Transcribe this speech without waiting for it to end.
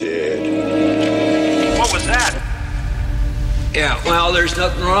Yeah, well, there's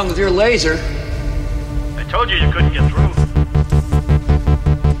nothing wrong with your laser. I told you you couldn't get through.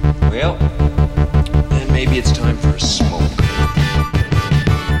 Well, then maybe it's time for a smoke.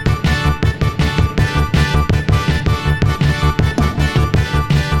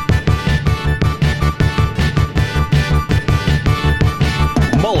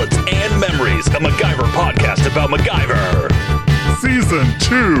 Mullets and Memories, a MacGyver podcast about MacGyver. Season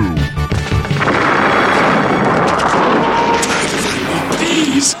 2.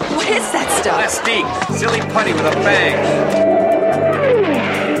 What is that stuff? Plastique. Silly putty with a bang.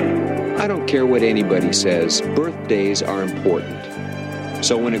 I don't care what anybody says. Birthdays are important.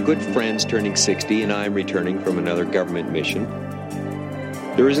 So when a good friend's turning 60 and I'm returning from another government mission,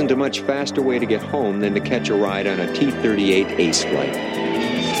 there isn't a much faster way to get home than to catch a ride on a T-38 Ace flight.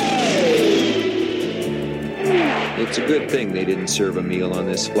 It's a good thing they didn't serve a meal on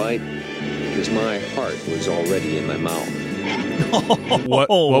this flight, because my heart was already in my mouth. What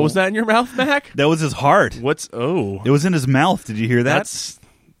was that in your mouth, Mac? That was his heart. It was in his mouth. Did you hear that? That's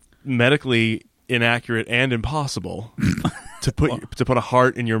medically inaccurate and impossible to put a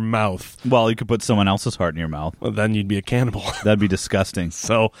heart in your mouth. Well, you could put someone else's heart in your mouth. Well, then you'd be a cannibal. That'd be disgusting.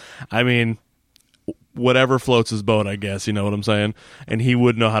 So, I mean, whatever floats his boat, I guess, you know what I'm saying? And he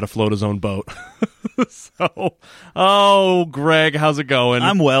would know how to float his own boat. Greg, how's it going?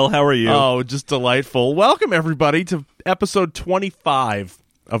 I'm well. How are you? Oh, just delightful. Welcome, everybody, to episode 25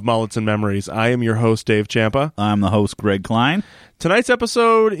 of Mullets and Memories. I am your host, Dave Ciampa. I'm the host, Greg Klein. Tonight's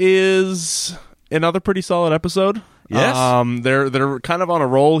episode is another pretty solid episode. Yes. They're kind of on a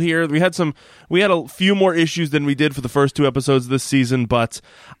roll here. We had a few more issues than we did for the first two episodes this season, but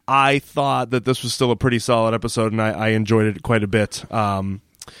I thought that this was still a pretty solid episode, and I enjoyed it quite a bit.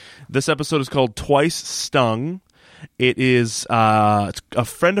 This episode is called Twice Stung. It is a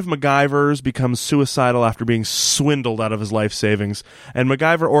friend of MacGyver's becomes suicidal after being swindled out of his life savings, and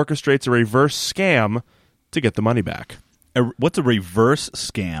MacGyver orchestrates a reverse scam to get the money back. What's a reverse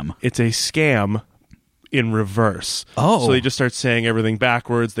scam? It's a scam in reverse. Oh, so they just start saying everything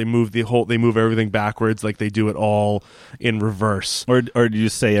backwards. They move everything backwards, like they do it all in reverse. Or do you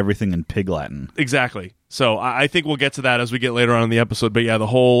say everything in Pig Latin? Exactly. So I think we'll get to that as we get later on in the episode. But yeah, the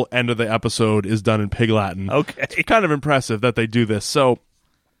whole end of the episode is done in Pig Latin. Okay. It's kind of impressive that they do this. So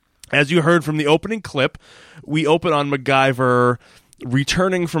as you heard from the opening clip, we open on MacGyver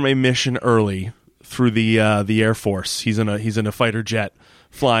returning from a mission early through the Air Force. He's in a fighter jet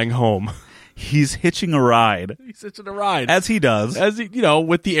flying home. He's hitching a ride. He's hitching a ride. As he does.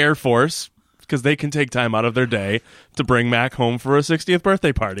 With the Air Force, because they can take time out of their day to bring Mac home for a 60th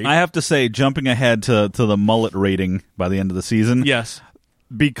birthday party. I have to say, jumping ahead to the mullet rating by the end of the season. Yes.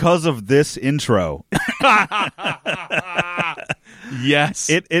 Because of this intro. Yes.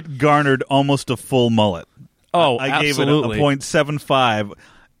 It garnered almost a full mullet. Oh, I absolutely. gave it a 0.75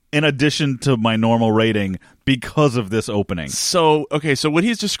 in addition to my normal rating because of this opening. So what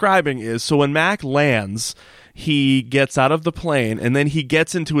he's describing is, when Mac lands, he gets out of the plane, and then he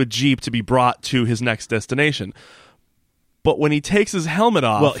gets into a Jeep to be brought to his next destination. But when he takes his helmet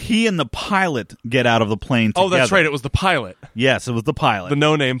off... Well, he and the pilot get out of the plane together. Oh, that's right. It was the pilot. Yes, it was the pilot. The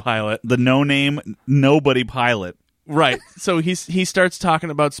no-name pilot. The no-name, nobody pilot. Right. So he starts talking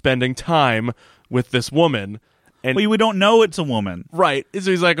about spending time with this woman. And we don't know it's a woman. Right. So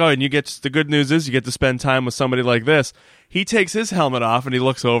he's like, and the good news is you get to spend time with somebody like this. He takes his helmet off and he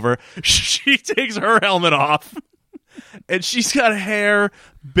looks over. She takes her helmet off. And she's got hair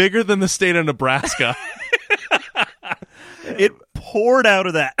bigger than the state of Nebraska. It poured out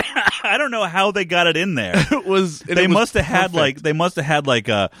of that. I don't know how they got it in there. They must have had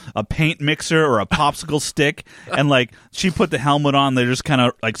a paint mixer or a popsicle stick, and she put the helmet on. They're just kind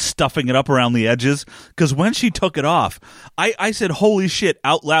of stuffing it up around the edges. Because when she took it off, I said "Holy shit"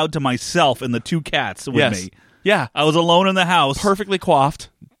 out loud to myself and the two cats with me. Yeah, I was alone in the house, perfectly coiffed.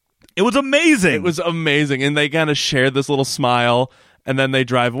 It was amazing. It was amazing, and they kind of shared this little smile, and then they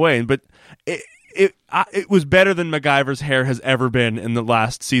drive away. But it was better than MacGyver's hair has ever been in the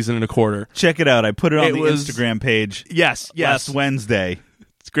last season and a quarter. Check it out. I put it on the Instagram page. Yes. Last Wednesday.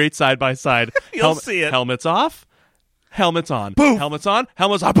 It's great side by side. You'll see it. Helmets off, helmets on. Poof. Helmets on,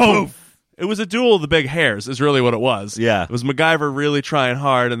 helmets off. Poof. It was a duel of the big hairs, is really what it was. Yeah. It was MacGyver really trying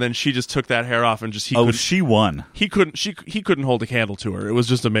hard, and then she just took that hair off and just she won. He couldn't hold a candle to her. It was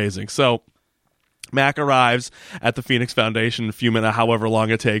just amazing. So Mac arrives at the Phoenix Foundation in a few minutes, however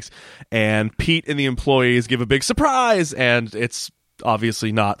long it takes, and Pete and the employees give a big surprise, and it's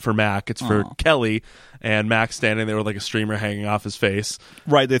obviously not for Mac, it's for Kelly, and Mac's standing there with a streamer hanging off his face.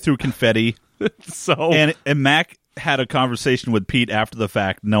 Right, they threw confetti. So and Mac had a conversation with Pete after the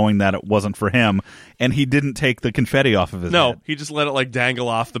fact, knowing that it wasn't for him, and he didn't take the confetti off of his head. No, he just let it like dangle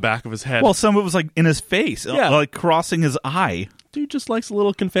off the back of his head. Well, some of it was like in his face, like crossing his eye. Dude just likes a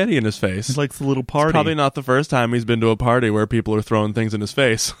little confetti in his face. He likes the little party. It's probably not the first time he's been to a party where people are throwing things in his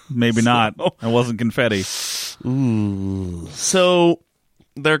face. Maybe not. It wasn't confetti. Ooh. So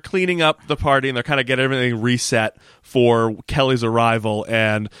they're cleaning up the party, and they're kind of getting everything reset for Kelly's arrival,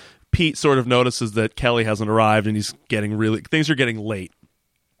 and Pete sort of notices that Kelly hasn't arrived, and things are getting late.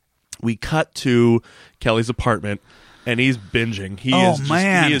 We cut to Kelly's apartment, and he's binging. He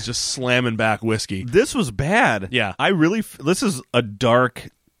is just slamming back whiskey. This was bad. Yeah. This is a dark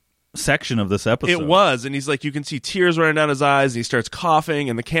section of this episode. It was, and he's like, you can see tears running down his eyes, and he starts coughing,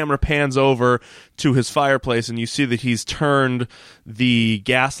 and the camera pans over to his fireplace, and you see that he's turned the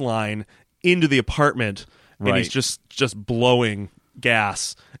gas line into the apartment, and he's just blowing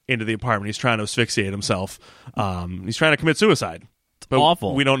gas into the apartment. He's trying to asphyxiate himself. He's trying to commit suicide. But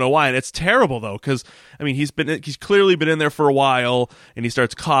awful. We don't know why, and it's terrible though, because I mean he's clearly been in there for a while, and he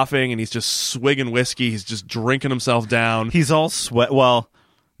starts coughing, and he's just swigging whiskey. He's just drinking himself down. He's all sweat. Well,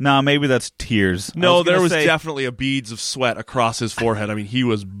 no, maybe that's tears. No, there was definitely a beads of sweat across his forehead. I mean, he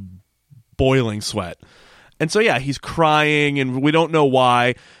was boiling sweat, and so yeah, he's crying, and we don't know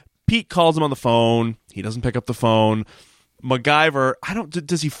why. Pete calls him on the phone. He doesn't pick up the phone. MacGyver,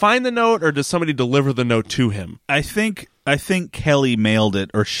 does he find the note, or does somebody deliver the note to him? I think Kelly mailed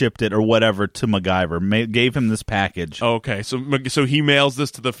it or shipped it or whatever to MacGyver. Gave him this package. Okay, so he mails this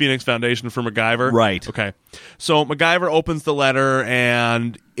to the Phoenix Foundation for MacGyver? Right. Okay. So MacGyver opens the letter,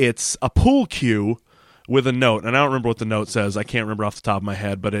 and it's a pool cue with a note. And I don't remember what the note says. I can't remember off the top of my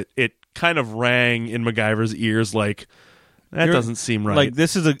head, but it kind of rang in MacGyver's ears like, that doesn't seem right. Like,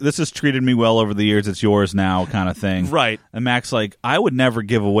 this has treated me well over the years. It's yours now, kind of thing. Right. And Mac's like, I would never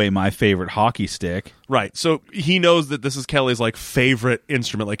give away my favorite hockey stick. Right. So he knows that this is Kelly's like favorite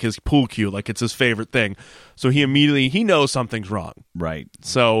instrument, like his pool cue, like it's his favorite thing. So he knows something's wrong. Right.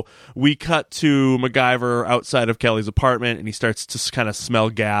 So we cut to MacGyver outside of Kelly's apartment, and he starts to kind of smell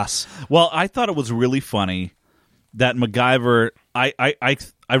gas. Well, I thought it was really funny that MacGyver.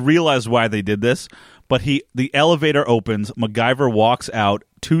 I realized why they did this. But the elevator opens, MacGyver walks out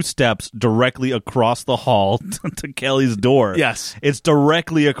 2 steps directly across the hall to Kelly's door. Yes. It's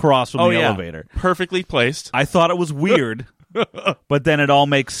directly across from the elevator. Perfectly placed. I thought it was weird, but then it all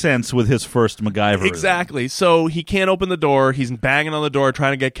makes sense with his first MacGyver. Exactly. So he can't open the door. He's banging on the door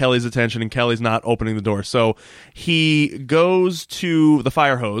trying to get Kelly's attention, and Kelly's not opening the door. So he goes to the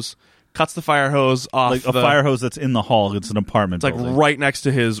fire hose, cuts the fire hose off, like a fire hose that's in the hall. It's an apartment. It's like right next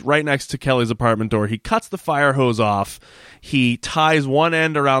to Kelly's apartment door. He cuts the fire hose off. He ties one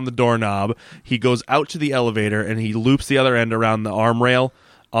end around the doorknob. He goes out to the elevator, and he loops the other end around the arm rail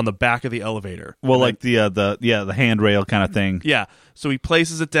on the back of the elevator. Well, like the handrail kind of thing. Yeah. So he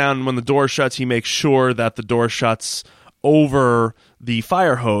places it down, and when the door shuts, he makes sure that the door shuts over the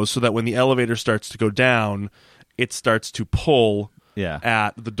fire hose, so that when the elevator starts to go down, it starts to pull. Yeah.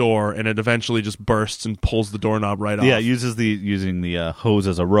 At the door, and it eventually just bursts and pulls the doorknob right off. Yeah, using the hose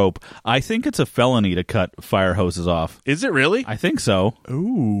as a rope. I think it's a felony to cut fire hoses off. Is it really? I think so.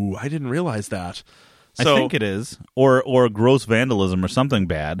 Ooh, I didn't realize that. So, I think it is, or gross vandalism or something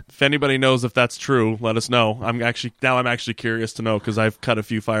bad. If anybody knows if that's true, let us know. I'm actually curious to know, because I've cut a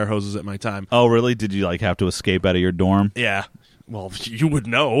few fire hoses at my time. Oh, really? Did you have to escape out of your dorm? Yeah. Well, you would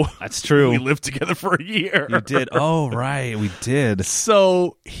know. That's true. We lived together for a year. You did? Oh, right. We did.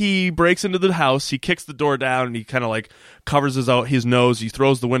 So he breaks into the house. He kicks the door down, and he kind of covers his nose. He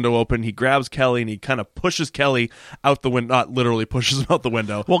throws the window open. He grabs Kelly, and he kind of pushes Kelly out the window. Not literally pushes him out the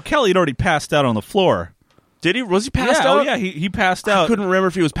window. Well, Kelly had already passed out on the floor. Did he? Was he passed out? Oh, yeah. He passed out. I couldn't remember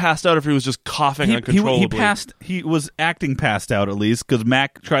if he was passed out or if he was just coughing uncontrollably. He was acting passed out, at least, because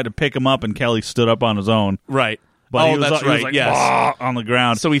Mac tried to pick him up, and Kelly stood up on his own. Right. But that's right. He was yes, on the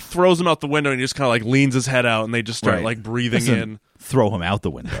ground. So he throws him out the window, and he just kind of leans his head out, and they just start breathing in. Throw him out the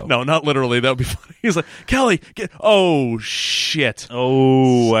window. No, not literally. That would be funny. He's like, Kelly, oh shit.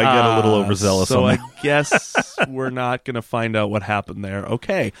 Oh, I get a little overzealous. So I guess we're not going to find out what happened there.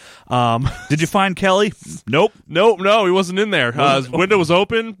 Okay. Did you find Kelly? Nope. No, he wasn't in there. His window was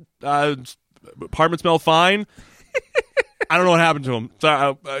open. Apartment smelled fine. I don't know what happened to him.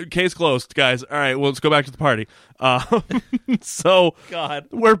 So, case closed, guys. All right, well, let's go back to the party. So God,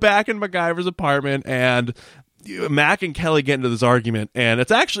 we're back in MacGyver's apartment, and Mac and Kelly get into this argument, and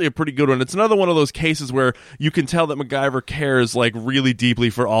it's actually a pretty good one. It's another one of those cases where you can tell that MacGyver cares really deeply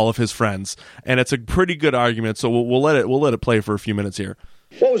for all of his friends, and it's a pretty good argument. So we'll let it play for a few minutes here.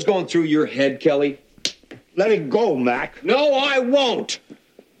 What was going through your head, Kelly? Let it go, Mac. No, I won't.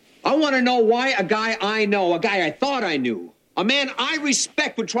 I want to know why a guy I know, a guy I thought I knew, a man I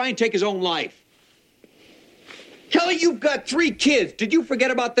respect would try and take his own life. Kelly, you've got 3 kids. Did you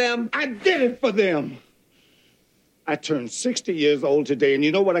forget about them? I did it for them. I turned 60 years old today, and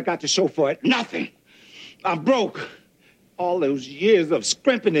you know what I got to show for it? Nothing. I'm broke. All those years of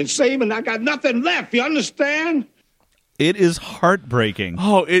scrimping and saving, I got nothing left. You understand? It is heartbreaking.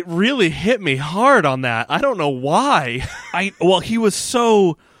 Oh, it really hit me hard on that. I don't know why. He was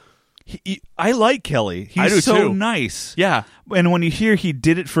so... I like Kelly. He's I do so too. Nice. Yeah. And when you hear he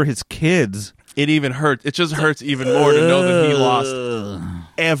did it for his kids... It even hurts. It just hurts even more to know that he lost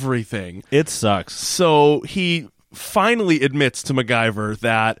everything. It sucks. So he finally admits to MacGyver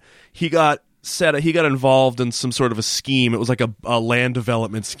that he got involved in some sort of a scheme. It was like a land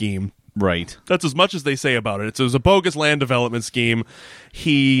development scheme. Right. That's as much as they say about it. It was a bogus land development scheme.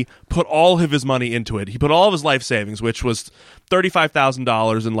 He put all of his money into it. He put all of his life savings, which was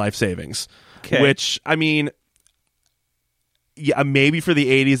 $35,000 in life savings. Okay. Which, I mean, yeah, maybe for the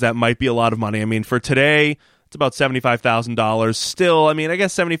 80s that might be a lot of money. I mean, for today, it's about $75,000. Still, I mean, I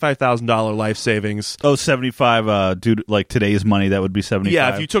guess $75,000 life savings. Oh, 75, dude, like today's money, that would be 75.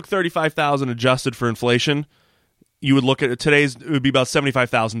 Yeah, if you took $35,000 adjusted for inflation, you would look at today's, it would be about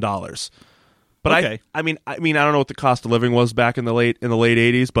 $75,000. But okay. I mean, I don't know what the cost of living was back in the late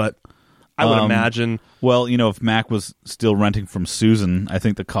 80s, but I would imagine. Well, if Mac was still renting from Susan, I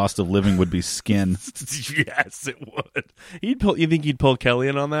think the cost of living would be skin. Yes, it would. You think he'd pull Kelly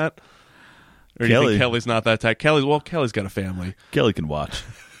in on that? Or do you think Kelly's not that tight? Kelly's got a family. Kelly can watch.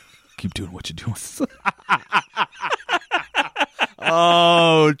 Keep doing what you're doing.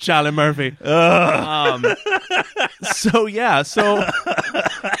 Oh, Charlie Murphy. So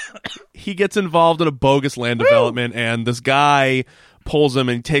he gets involved in a bogus land development, and this guy pulls him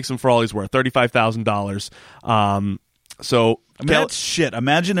and takes him for all he's worth, $35,000. So that's shit.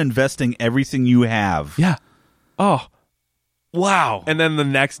 Imagine investing everything you have. Yeah. Oh. Wow. And then the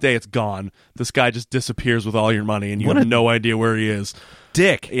next day it's gone. This guy just disappears with all your money, and you have no idea where he is.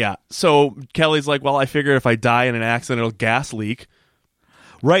 Dick. Yeah. So Kelly's like, well, I figured if I die in an accidental gas leak.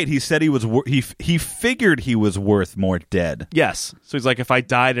 Right. He said he was. He figured he was worth more dead. Yes. So he's like, if I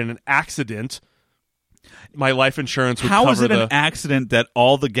died in an accident, my life insurance would How cover is it an accident that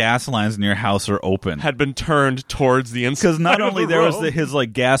all the gas lines in your house are open? Had been turned towards the inside. Because not only there was his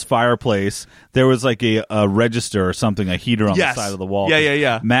like gas fireplace, there was like a register or something, a heater on the side of the wall.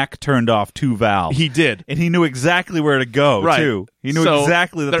 Yeah. Mac turned off 2 valves. He did, and he knew exactly where to go too. He knew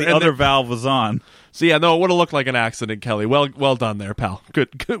exactly that the other valve was on. So yeah, no, it would have looked like an accident, Kelly. Well done there, pal.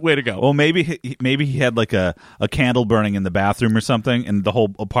 Good way to go. Well, maybe he had like a candle burning in the bathroom or something, and the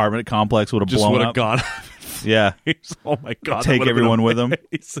whole apartment complex would have blown up. Gone. Yeah. Oh my God. Take everyone with him.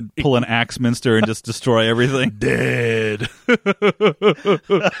 Pull an Axminster and just destroy everything. Dead.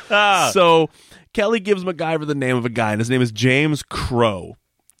 So Kelly gives MacGyver the name of a guy, and his name is James Crow.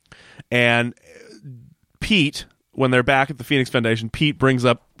 And Pete, when they're back at the Phoenix Foundation, Pete brings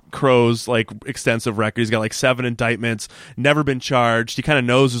up Crow's like extensive record. He's got like 7 indictments, never been charged. He kind of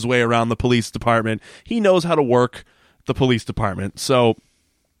knows his way around the police department. He knows how to work the police department. So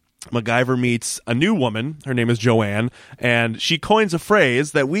MacGyver meets a new woman. Her name is Joanne, and she coins a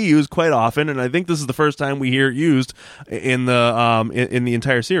phrase that we use quite often, and I think this is the first time we hear it used in the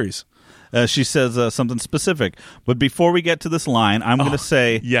entire series. She says something specific. But before we get to this line, I'm going to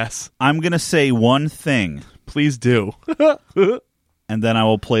say... Yes. I'm going to say one thing. Please do. And then I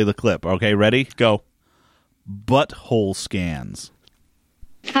will play the clip. Okay, ready? Go. Butthole scans.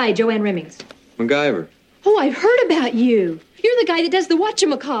 Hi, Joanne Rimmings. MacGyver. Oh, I've heard about you. You're the guy that does the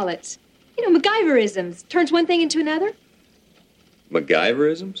whatchamacallits. MacGyverisms. Turns one thing into another.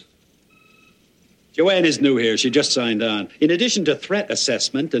 MacGyverisms? Joanne is new here. She just signed on. In addition to threat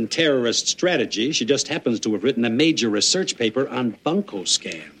assessment and terrorist strategy, she just happens to have written a major research paper on bunco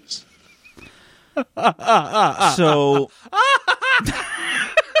scams. So...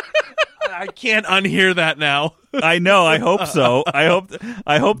 I can't unhear that now. I know. I hope so.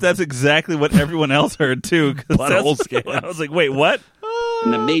 I hope that's exactly what everyone else heard too. Butthole scans. I was like, wait, what?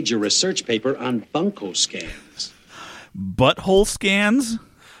 And a major research paper on bunco scans. Butthole scans?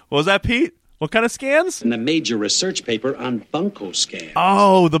 What was that, Pete? What kind of scans? And a major research paper on bunco scans.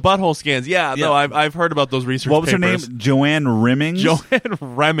 Oh, the butthole scans. Yeah. No, I've heard about those research papers. What was her name? Joanne Rimmings? Joanne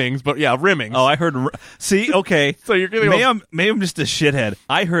Rimmings, but yeah, Rimmings. Oh, I heard... See, okay. So you're going to go... Maybe I'm just a shithead.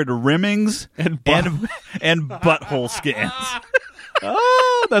 I heard Rimmings and butthole scans.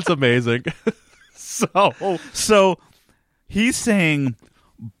 Oh, that's amazing. So he's saying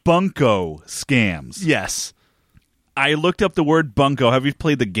bunco scams. Yes. I looked up the word bunco. Have you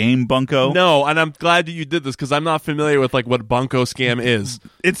played the game Bunco? No, and I'm glad that you did this because I'm not familiar with like what bunco scam is.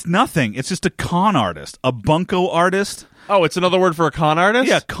 It's nothing. It's just a con artist. A bunco artist. Oh, it's another word for a con artist?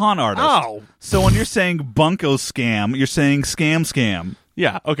 Yeah, con artist. Oh. So when you're saying bunco scam, you're saying scam.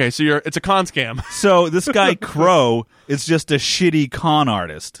 Yeah, okay, so it's a con scam. So this guy Crow is just a shitty con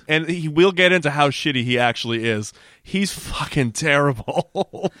artist. And we'll get into how shitty he actually is. He's fucking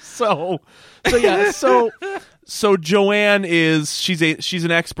terrible. So Joanne she's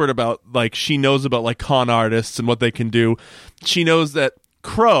an expert about, like, she knows about, like, con artists and what they can do. She knows that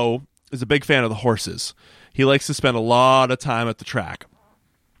Crow is a big fan of the horses. He likes to spend a lot of time at the track.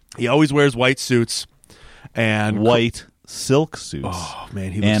 He always wears white suits and white silk suits. Oh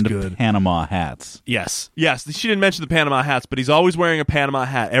man, he looks good. And Panama hats. Yes. She didn't mention the Panama hats, but he's always wearing a Panama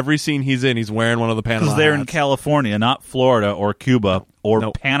hat. Every scene he's in, he's wearing one of the Panama hats. Because they're in California, not Florida or Cuba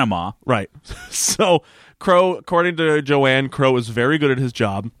or Panama. Right. So Crow, according to Joanne, Crow is very good at his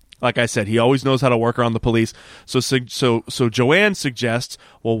job. Like I said, he always knows how to work around the police. So Joanne suggests,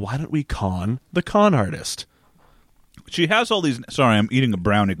 well, why don't we con the con artist? She has all these. Sorry, I'm eating a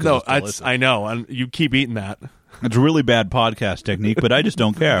brownie. No, I know, and you keep eating that. It's a really bad podcast technique, but I just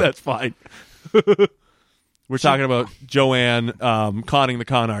don't care. That's fine. We're talking about Joanne conning the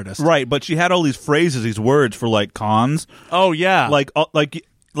con artist, right? But she had all these phrases, these words for like cons. Oh yeah, like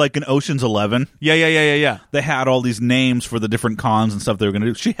in Ocean's 11. Yeah. They had all these names for the different cons and stuff they were going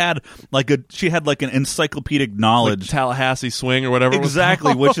to do. She had like an encyclopedic knowledge, like Tallahassee swing or whatever.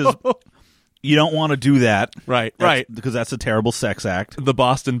 Exactly, which is. You don't want to do that. Right. Because that's a terrible sex act. The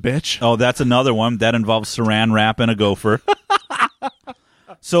Boston bitch. Oh, that's another one. That involves saran wrap and a gopher.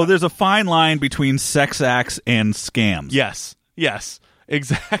 So there's a fine line between sex acts and scams. Yes,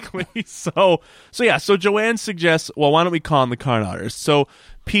 exactly. So Joanne suggests, well, why don't we con the con artist? So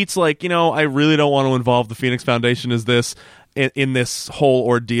Pete's like, I really don't want to involve the Phoenix Foundation in this whole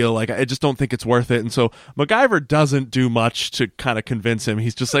ordeal. Like, I just don't think it's worth it. And so MacGyver doesn't do much to kind of convince him.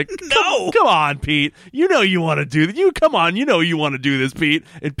 He's just like, no, come on, Pete. You know you want to do that. You want to do this, Pete.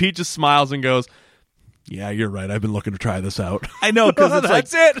 And Pete just smiles and goes, yeah, you're right. I've been looking to try this out. I know, because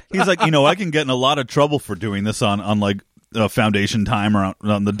that's it. He's like, I can get in a lot of trouble for doing this on like foundation time or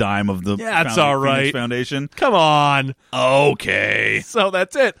on the dime of the it's all right. Phoenix Foundation. Come on. Okay. So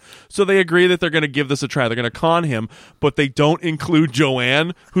that's it. So they agree that they're going to give this a try. They're going to con him, but they don't include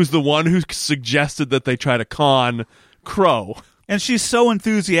Joanne, who's the one who suggested that they try to con Crow. And she's so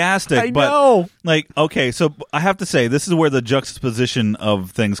enthusiastic. I know. Like, okay, so I have to say, this is where the juxtaposition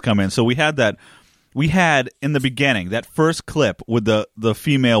of things come in. So we had in the beginning, that first clip with the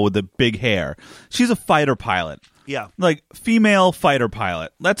female with the big hair. She's a fighter pilot. Yeah. Like, female fighter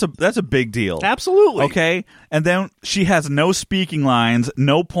pilot. That's a big deal. Absolutely. Okay? And then she has no speaking lines,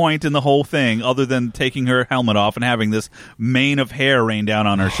 no point in the whole thing other than taking her helmet off and having this mane of hair rain down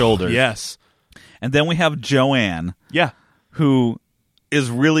on her shoulders. Yes. And then we have Joanne. Yeah. Who is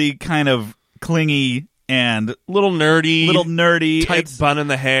really kind of clingy and little nerdy, tight bun in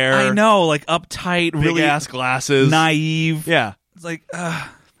the hair. I know, like uptight, big really ass glasses, naive. Yeah. It's like,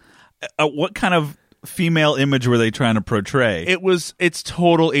 what kind of female image were they trying to portray? It's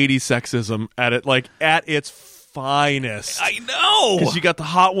total 80s sexism at its finest. I know, because you got the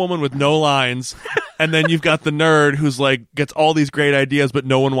hot woman with no lines, and then you've got the nerd who's like gets all these great ideas, but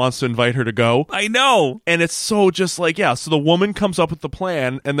no one wants to invite her to go. I know, and it's so just like, yeah. So the woman comes up with the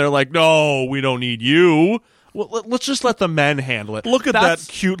plan, and they're like, "No, we don't need you. Well, let's just let the men handle it." Look at that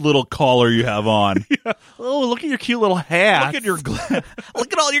cute little collar you have on. Yeah. Oh, look at your cute little hat.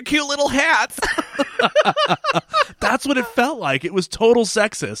 Look at all your cute little hats. That's what it felt like. It was total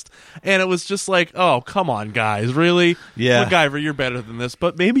sexist. And it was just like, oh, come on, guys. Really? Yeah. MacGyver, you're better than this.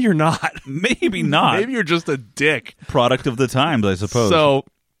 But maybe you're not. Maybe not. Maybe you're just a dick. Product of the times, I suppose. So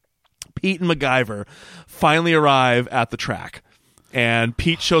Pete and MacGyver finally arrive at the track. And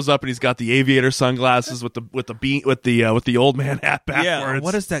Pete shows up and he's got the aviator sunglasses with the old man hat backwards. Yeah,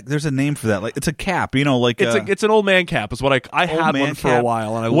 what is that? There's a name for that. Like, it's a cap, like it's an old man cap. Is what I had one for a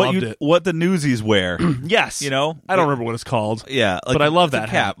while and I loved it. What the newsies wear. Yes, I don't remember what it's called. Yeah, but I love that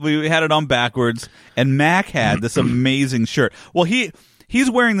cap. We had it on backwards, and Mac had this amazing shirt. Well, he's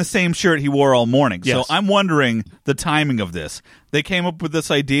wearing the same shirt he wore all morning. Yes. So I'm wondering the timing of this. They came up with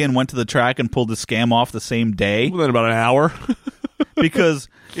this idea and went to the track and pulled the scam off the same day. Within about an hour. Because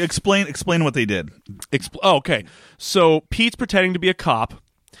explain what they did. Okay. So Pete's pretending to be a cop.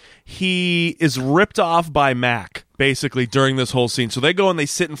 He is ripped off by Mac, basically, during this whole scene. So they go and they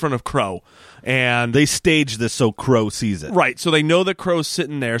sit in front of Crow. And they stage this so Crow sees it. Right. So they know that Crow's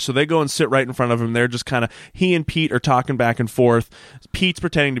sitting there. So they go and sit right in front of him. They're just kind of, he and Pete are talking back and forth. Pete's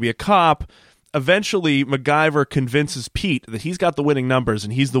pretending to be a cop. eventually MacGyver convinces Pete that he's got the winning numbers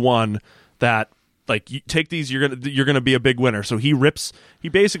and he's the one that, like, you take these, you're gonna be a big winner. So he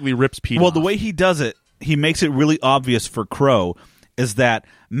basically rips Pete off. Well, the way he does it, he makes it really obvious for Crow is that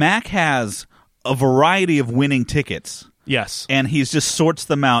Mac has a variety of winning tickets. Yes. And he just sorts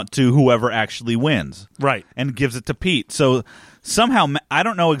them out to whoever actually wins. Right. And gives it to Pete. So somehow, I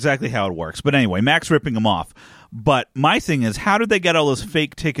don't know exactly how it works, but anyway, Mac's ripping him off. But my thing is, how did they get all those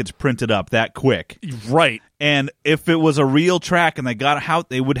fake tickets printed up that quick? Right. And if it was a real track and they got out,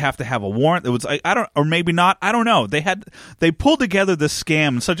 they would have to have a warrant. It was or maybe not. I don't know. They pulled together this scam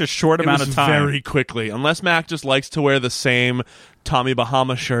in such a short amount of time, very quickly. Unless Mac just likes to wear the same Tommy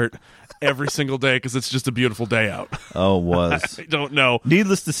Bahama shirt every single day because it's just a beautiful day out. Oh, it was. I don't know.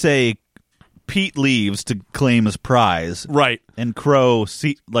 Needless to say, Pete leaves to claim his prize. Right. And Crow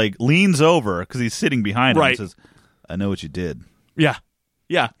leans over because he's sitting behind him and says, I know what you did. Yeah.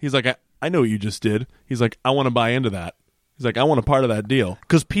 Yeah. He's like, I know what you just did. He's like, I want to buy into that. He's like, I want a part of that deal.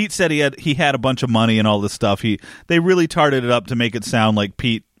 Because Pete said he had a bunch of money and all this stuff. They really tarted it up to make it sound like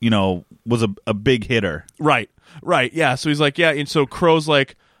Pete, was a big hitter. Right. Right. Yeah. So he's like, yeah. And so Crow's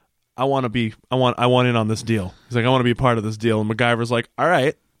like, I want in on this deal. He's like, I want to be a part of this deal. And MacGyver's like, all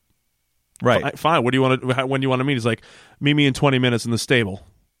right. Right. Fine. When do you want to meet? He's like, meet me in 20 minutes in the stable.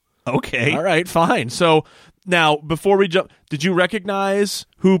 Okay. All right, fine. So now, before we jump, did you recognize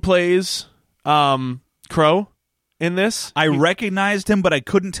who plays Crow in this? I recognized him, but I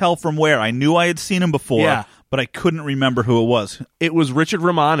couldn't tell from where. I knew I had seen him before, but I couldn't remember who it was. It was Richard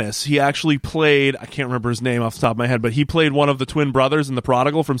Romanus. He actually played, I can't remember his name off the top of my head, but he played one of the twin brothers in The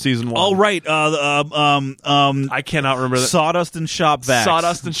Prodigal from season 1. Oh, right. I cannot remember that. Sawdust and Shop Vax.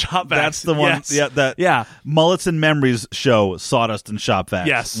 Sawdust and Shop Vax. That's the one. Yes. Yeah. Mullets and Memories show, Sawdust and Shop Vax.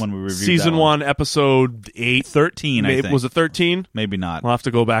 Yes. When we reviewed season 1, episode 8. 13, I think. Was it 13? Maybe not. I'll have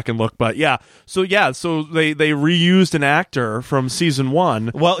to go back and look. But yeah. So they reused an actor from season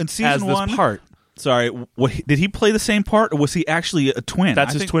 1 well, in season as 1, this part. Sorry, did he play the same part, or was he actually a twin?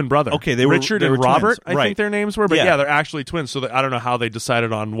 That's his twin brother. Okay, Richard and Robert, twins. I think their names were. But yeah, they're actually twins, so I don't know how they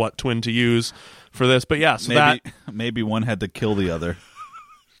decided on what twin to use for this. But yeah, so maybe one had to kill the other.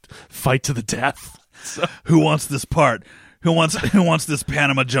 Fight to the death. So, who wants this part? Who wants this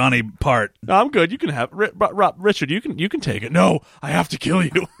Panama Johnny part? No, I'm good. You can have Richard. You can take it. No, I have to kill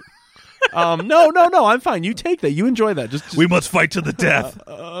you. No, I'm fine. You take that. You enjoy that. Just we must fight to the death.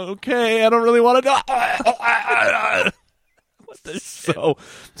 Okay, I don't really want to die. So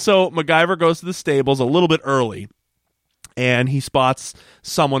MacGyver goes to the stables a little bit early, and he spots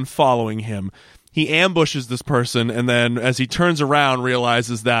someone following him. He ambushes this person, and then as he turns around,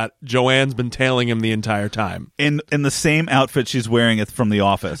 realizes that Joanne's been tailing him the entire time. In the same outfit she's wearing it from The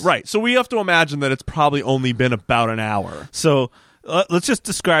Office. Right. So we have to imagine that it's probably only been about an hour. So let's just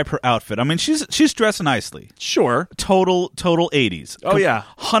describe her outfit. I mean, she's dressed nicely. Sure. Total 80s. Oh yeah.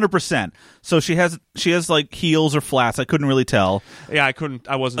 100%. So she has like heels or flats. I couldn't really tell. Yeah,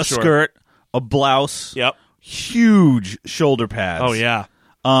 I wasn't sure. A skirt, a blouse. Yep. Huge shoulder pads. Oh yeah.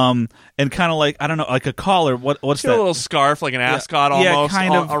 And kind of like, I don't know, like a collar. What's that? A little scarf, like an ascot almost,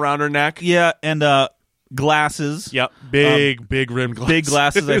 kind of around her neck. Yeah, and glasses. Yep. Big rimmed glasses. Big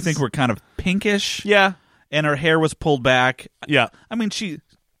glasses. I think were kind of pinkish. Yeah. And her hair was pulled back. Yeah. I mean, she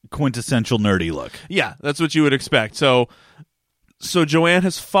quintessential nerdy look. Yeah, that's what you would expect. So Joanne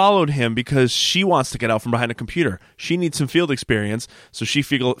has followed him because she wants to get out from behind a computer. She needs some field experience, so she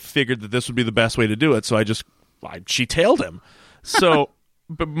figured that this would be the best way to do it. So she tailed him. So,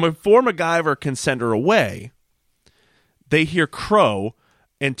 but before MacGyver can send her away, they hear Crow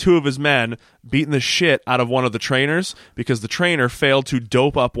and two of his men beating the shit out of one of the trainers because the trainer failed to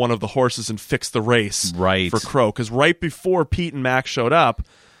dope up one of the horses and fix the race for Crow. Because right before Pete and Mac showed up,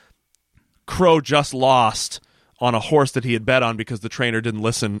 Crow just lost on a horse that he had bet on because the trainer didn't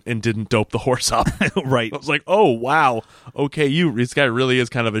listen and didn't dope the horse up. Right. I was like, oh, wow. Okay, this guy really is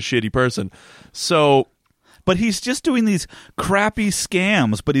kind of a shitty person. So... But he's just doing these crappy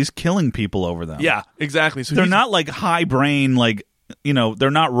scams, but he's killing people over them. Yeah, exactly. So they're not like high brain, like,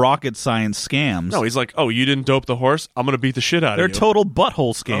 they're not rocket science scams. No, he's like, oh, you didn't dope the horse? I'm going to beat the shit out of you. They're total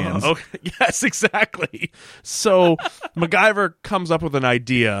butthole scams. Okay. Yes, exactly. So MacGyver comes up with an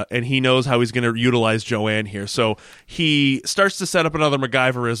idea, and he knows how he's going to utilize Joanne here. So he starts to set up another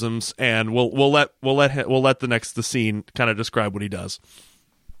MacGyverisms, and we'll let the scene kind of describe what he does.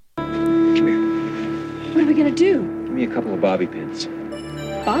 Come here. What are we going to do? Give me a couple of bobby pins.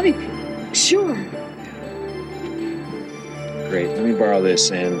 Bobby pins? Sure. Great. Let me borrow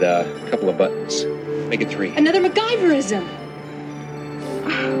this and a couple of buttons. Make it 3. Another MacGyverism.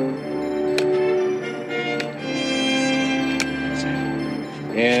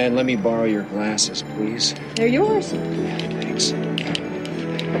 And let me borrow your glasses, please. They're yours. Thanks.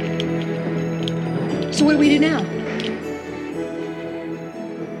 So what do we do now?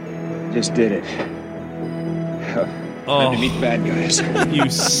 Just did it. Time to meet bad guys. You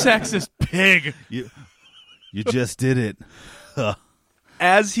sexist pig. You just did it.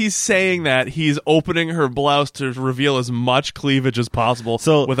 As he's saying that, he's opening her blouse to reveal as much cleavage as possible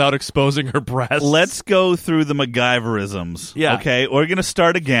without exposing her breasts. Let's go through the MacGyverisms. Yeah. Okay, we're going to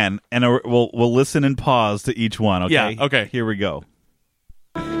start again, and we'll listen and pause to each one, okay? Yeah, okay. Here we go.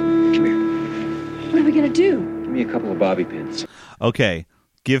 Come here. What are we going to do? Give me a couple of bobby pins. Okay,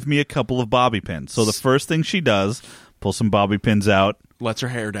 give me a couple of bobby pins. So the first thing she does, pull some bobby pins out. Lets her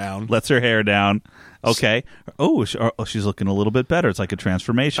hair down. Okay. Oh, she's looking a little bit better. It's like a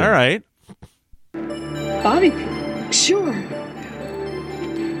transformation. All right. Bobby pin. Sure.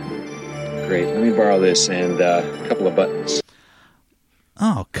 Great. Let me borrow this and a couple of buttons.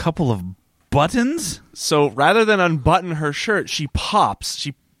 Oh, a couple of buttons? So rather than unbutton her shirt, she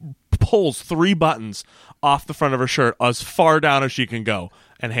pulls 3 buttons off the front of her shirt as far down as she can go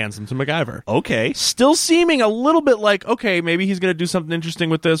and hands them to MacGyver. Okay. Still seeming a little bit like, okay, maybe he's going to do something interesting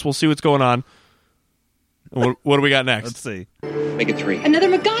with this. We'll see what's going on. What do we got next? Let's see. Make it 3. Another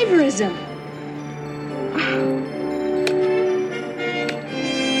MacGyverism.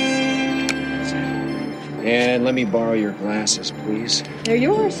 And let me borrow your glasses, please. They're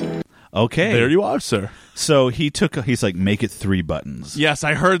yours. Okay. There you are, sir. So he's like, make it 3 buttons. Yes,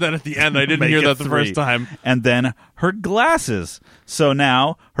 I heard that at the end. I didn't hear that the first time. And then her glasses. So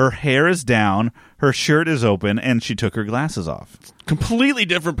now her hair is down, her shirt is open, and she took her glasses off. Completely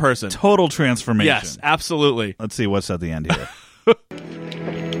different person. Total transformation. Yes, absolutely. Let's see what's at the end here.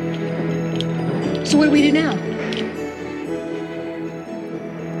 So what do we do now?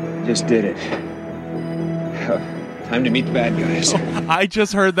 Just did it. Time to meet the bad guys. I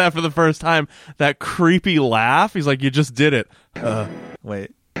just heard that for the first time. That creepy laugh. He's like, you just did it.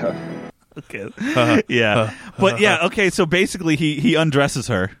 Wait. Okay. Yeah. But yeah, okay, so basically he undresses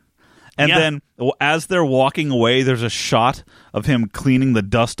her. And then as they're walking away, there's a shot of him cleaning the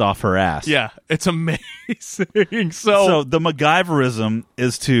dust off her ass. Yeah, it's amazing. So the MacGyverism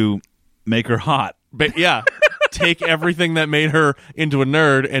is to make her hot. But yeah, take everything that made her into a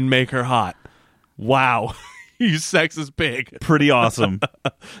nerd and make her hot. Wow. You sexist pig. Pretty awesome.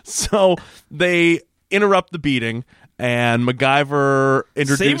 So they interrupt the beating, and MacGyver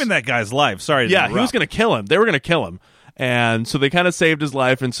introduced... Saving that guy's life. Sorry to interrupt. He was going to kill him. They were going to kill him. And so they kind of saved his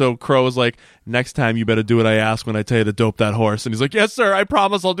life, and so Crow was like, next time you better do what I ask when I tell you to dope that horse. And he's like, yes, sir, I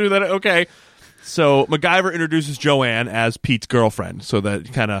promise I'll do that. Okay. So MacGyver introduces Joanne as Pete's girlfriend, so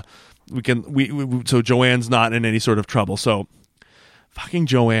that kind of so Joanne's not in any sort of trouble. So fucking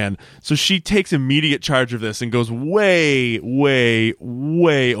Joanne. So she takes immediate charge of this and goes way, way,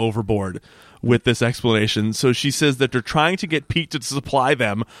 way overboard with this explanation. So she says that they're trying to get Pete to supply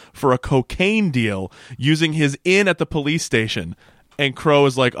them for a cocaine deal using his inn at the police station. And Crow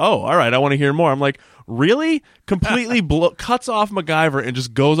is like, oh, all right, I want to hear more. I'm like, really? Completely cuts off MacGyver and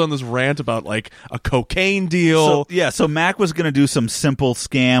just goes on this rant about like a cocaine deal. So Mac was going to do some simple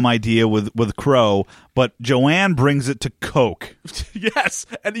scam idea with Crow, but Joanne brings it to coke. Yes,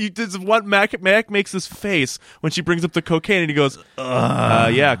 and he does what Mac makes this face when she brings up the cocaine, and he goes,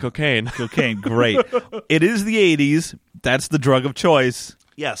 yeah, cocaine. Cocaine, great. It is the 80s. That's the drug of choice.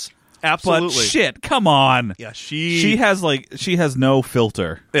 Yes. Absolutely. But shit, come on. Yeah, she has no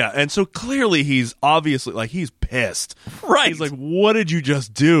filter. Yeah, and so clearly he's obviously like he's pissed. Right. He's like, what did you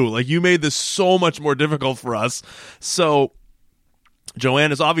just do? Like, you made this so much more difficult for us. So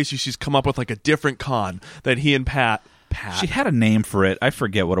Joanne is obviously she's come up with like a different con that he and Pat. She had a name for it. I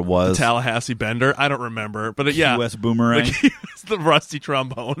forget what it was. The Tallahassee Bender. I don't remember, but US Boomerang. It's the rusty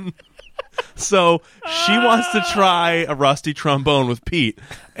trombone. So she wants to try a rusty trombone with Pete,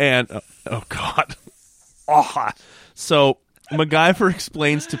 and oh god, So MacGyver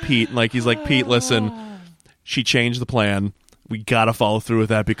explains to Pete, like he's like, Pete, listen, she changed the plan. We gotta follow through with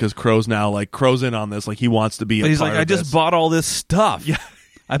that because Crow's in on this. Like he wants to be. He's like, I just bought all this stuff. Yeah,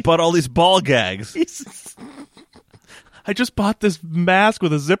 I bought all these ball gags. I just bought this mask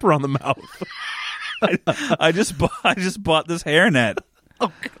with a zipper on the mouth. I just bought this hairnet.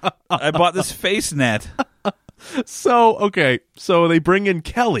 Oh, God. I bought this face net. So they bring in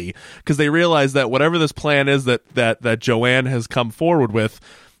Kelly because they realize that whatever this plan is that Joanne has come forward with,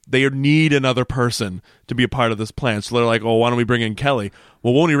 they need another person to be a part of this plan. So they're like, oh, why don't we bring in Kelly?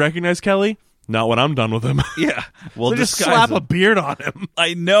 Well, won't he recognize Kelly? Not when I'm done with him. Yeah, well, just slap a beard on him.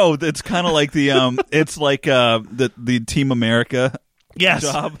 I know. It's kind of like the it's like the Team America Yes.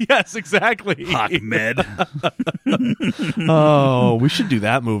 job. Yes, exactly. Ahmed. Oh, we should do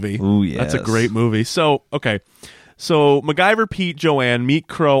that movie. Ooh, yes. That's a great movie. So, okay. So, MacGyver, Pete, Joanne meet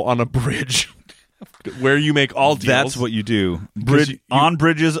Crow on a bridge where you make all deals. That's what you do. On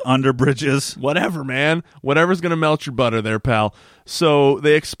bridges, under bridges. Whatever, man. Whatever's going to melt your butter there, pal. So,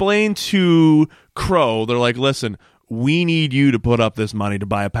 they explain to Crow, they're like, listen, we need you to put up this money to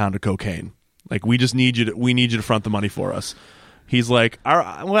buy a pound of cocaine. Like, we need you to front the money for us. He's like,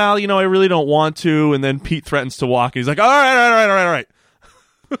 well, I really don't want to. And then Pete threatens to walk. And he's like, all right.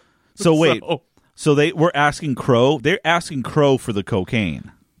 So wait. So they were asking Crow. They're asking Crow for the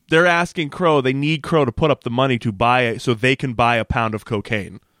cocaine. They're asking Crow. They need Crow to put up the money to buy it so they can buy a pound of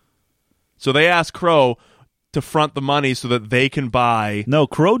cocaine. So they ask Crow to front the money so that they can buy. No,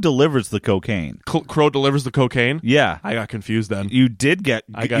 Crow delivers the cocaine. Crow delivers the cocaine? Yeah. I got confused then. You did got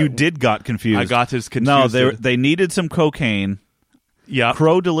confused. I got confused. No, they needed some cocaine. Yeah.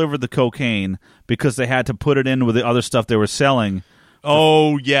 Crow delivered the cocaine because they had to put it in with the other stuff they were selling.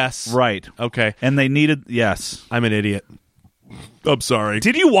 Oh, yes. Right. Okay. And they needed, yes. I'm an idiot. I'm sorry.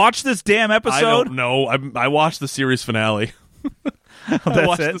 Did you watch this damn episode? I don't know. I watched the series finale. I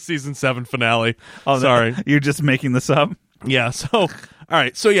watched the season 7 finale. Oh, sorry. You're just making this up? Yeah, so all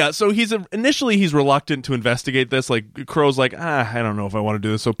right. So he's he's reluctant to investigate this. Like Crow's like, I don't know if I want to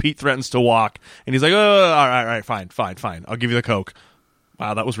do this. So Pete threatens to walk and he's like, oh, all right, fine. I'll give you the coke.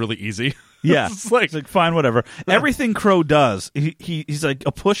 Wow, that was really easy. Yeah. It's like fine, whatever. Everything Crow does, he's like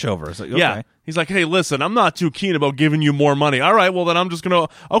a pushover. It's like, okay. Yeah. He's like, hey, listen, I'm not too keen about giving you more money. All right, well then I'm just gonna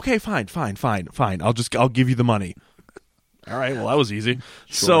okay, fine. I'll give you the money. All right, well that was easy.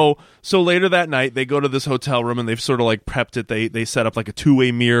 Sure. So later that night they go to this hotel room and they've sort of like prepped it. They set up like a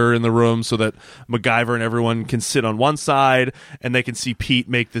two-way mirror in the room so that MacGyver and everyone can sit on one side and they can see Pete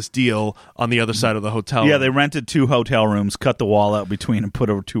make this deal on the other side of the hotel. Yeah, they rented 2 hotel rooms, cut the wall out between and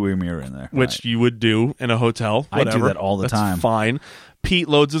put a two-way mirror in there. Which you would do in a hotel. Whatever. I do that all the time. Fine. Pete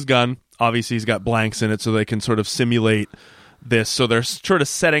loads his gun. Obviously he's got blanks in it so they can sort of simulate this. So they're sort of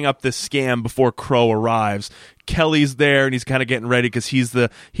setting up this scam before Crow arrives. Kelly's there and he's kind of getting ready because he's the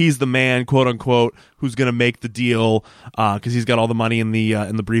man, quote unquote, who's going to make the deal because he's got all the money in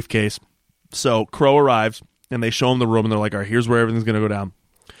the briefcase. So Crow arrives and they show him the room and they're like, all right, here's where everything's going to go down.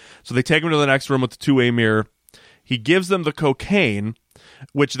 So they take him to the next room with the two-way mirror. He gives them the cocaine,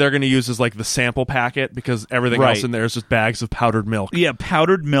 which they're going to use as like the sample packet because everything else in there is just bags of powdered milk. Yeah,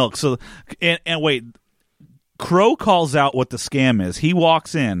 powdered milk. So and wait. Crow calls out what the scam is. He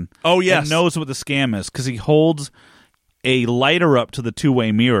walks in and knows what the scam is because he holds a lighter up to the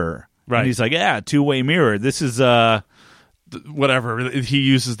two-way mirror. Right. And he's like, yeah, two-way mirror. This is, whatever. He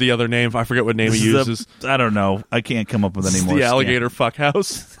uses the other name. I forget what name he uses. I don't know. I can't come up with any more. The alligator fuck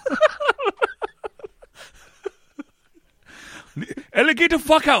house. Alligator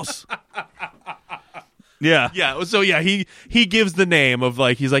fuck house. Yeah. Yeah. So yeah, he gives the name of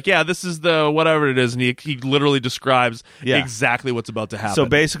like he's like, yeah, this is the whatever it is, and he literally describes exactly what's about to happen. So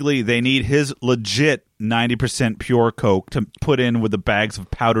basically they need his legit 90% pure coke to put in with the bags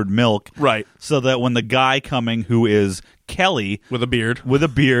of powdered milk. Right. So that when the guy coming who is Kelly with a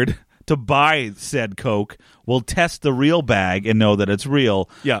beard to buy said coke will test the real bag and know that it's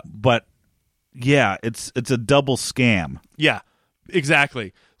real. Yeah. But yeah, it's a double scam. Yeah.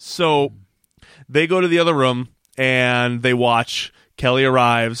 Exactly. So they go to the other room and they watch. Kelly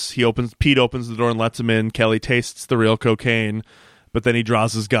arrives. Pete opens the door and lets him in. Kelly tastes the real cocaine, but then he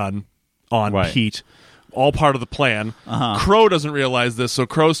draws his gun on Pete. All part of the plan. Crow doesn't realize this, so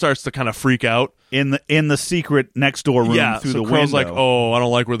Crow starts to kind of freak out in the secret next door room through the Crow's window. Like, oh, I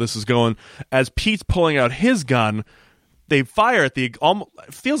don't like where this is going. As Pete's pulling out his gun, they fire at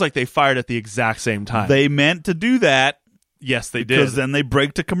feels like they fired at the exact same time. They meant to do that. Yes, they did. Because then they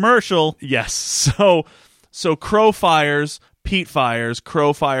break to commercial. Yes. So Crow fires, Pete fires,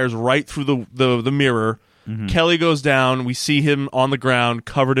 Crow fires right through the mirror. Mm-hmm. Kelly goes down. We see him on the ground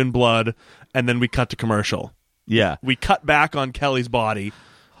covered in blood, and then we cut to commercial. Yeah. We cut back on Kelly's body.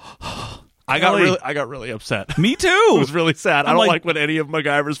 I got really upset. Me too. It was really sad. I don't like when any of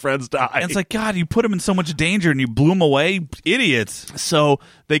MacGyver's friends die. And it's like, God, you put him in so much danger and you blew him away. Idiots. So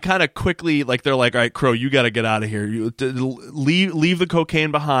they kind of quickly, like, they're like, all right, Crow, you got to get out of here. You leave the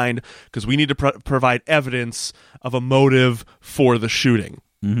cocaine behind because we need to provide evidence of a motive for the shooting.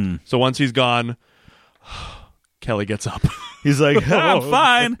 Mm-hmm. So once he's gone, Kelly gets up. He's like, I'm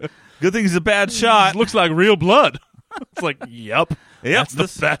fine. Good thing he's a bad shot. Looks like real blood. It's like, yep. That's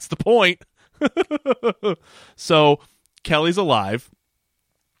the point. So Kelly's alive.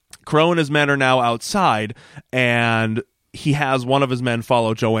 Crow and his men are now outside, and he has one of his men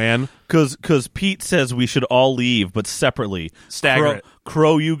follow Joanne. Because Pete says we should all leave, but separately. Stagger it.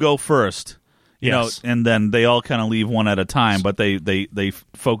 Crow, you go first. You know, and then they all kind of leave one at a time, but they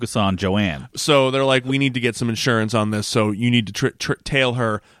focus on Joanne. So they're like, we need to get some insurance on this, so you need to tail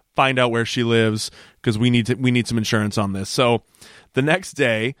her, find out where she lives, because we need some insurance on this. So the next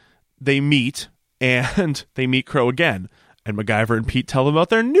day, they meet, and they meet Crow again. And MacGyver and Pete tell them about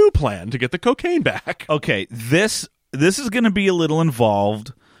their new plan to get the cocaine back. Okay, this is going to be a little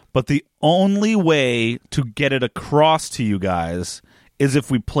involved, but the only way to get it across to you guys is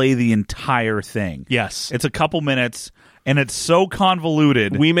if we play the entire thing. Yes. It's a couple minutes, and it's so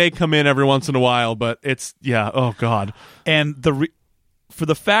convoluted. We may come in every once in a while, but it's, oh, God. And for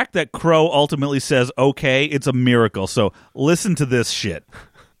the fact that Crow ultimately says, okay, it's a miracle. So listen to this shit.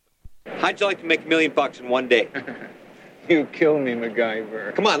 How'd you like to make $1 million in one day? You kill me,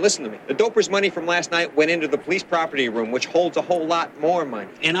 MacGyver. Come on, listen to me. The doper's money from last night went into the police property room, which holds a whole lot more money.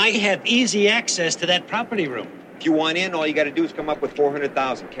 And I have easy access to that property room. If you want in, all you got to do is come up with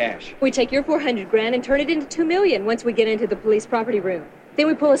 $400,000 cash. We take your $400,000 and turn it into $2 million once we get into the police property room. Then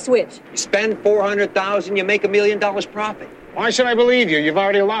we pull a switch. You spend $400,000, you make $1 million profit. Why should I believe you? You've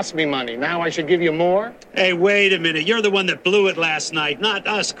already lost me money. Now I should give you more? Hey, wait a minute. You're the one that blew it last night, not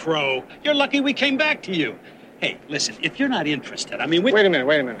us, Crow. You're lucky we came back to you. Hey, listen, if you're not interested, I mean, Wait a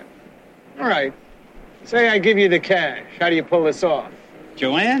minute. All right. Say I give you the cash. How do you pull this off?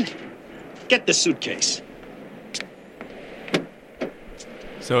 Joanne, get the suitcase.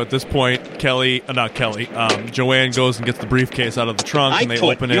 So at this point, Joanne goes and gets the briefcase out of the trunk, and they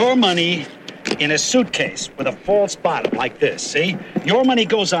open it. I put your money in a suitcase with a false bottom like this, see? Your money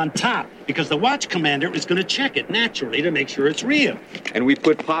goes on top because the watch commander is going to check it naturally to make sure it's real. And we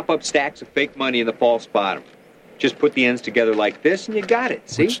put pop-up stacks of fake money in the false bottom. Just put the ends together like this, and you got it,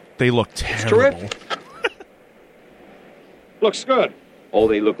 see? They look terrible. It's terrific. Looks good. Oh,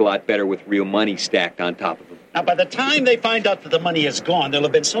 they look a lot better with real money stacked on top of them. Now, by the time they find out that the money is gone, there'll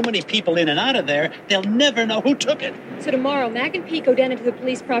have been so many people in and out of there, they'll never know who took it. So tomorrow, Mac and Pete go down into the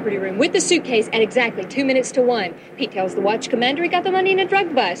police property room with the suitcase at exactly 2 minutes to 1. Pete tells the watch commander he got the money in a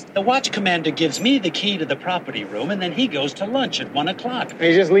drug bust. The watch commander gives me the key to the property room, and then he goes to lunch at 1 o'clock. And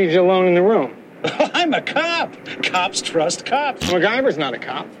he just leaves you alone in the room. I'm a cop. Cops trust cops. MacGyver's not a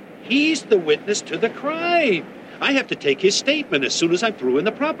cop. He's the witness to the crime. I have to take his statement as soon as I'm through in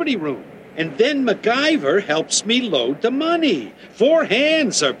the property room. And then MacGyver helps me load the money. 4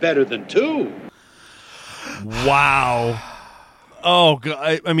 hands are better than 2. Wow. Oh,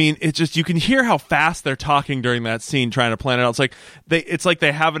 God. I mean, it's just, you can hear how fast they're talking during that scene, trying to plan it out. It's like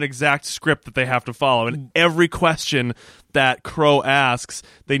they have an exact script that they have to follow. And every question that Crow asks,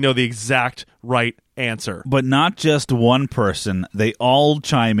 they know the exact right answer. But not just one person. They all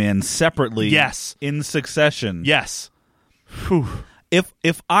chime in separately. Yes. In succession. Yes. Whew.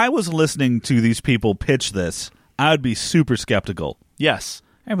 If I was listening to these people pitch this, I would be super skeptical. Yes.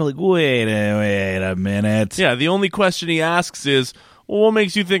 I'd be like, wait a minute. Yeah, the only question he asks is, well, what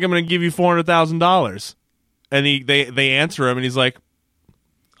makes you think I'm going to give you $400,000? And they answer him, and he's like,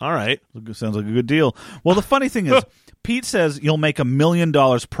 all right. Sounds like a good deal. Well, the funny thing is, Pete says you'll make $1 million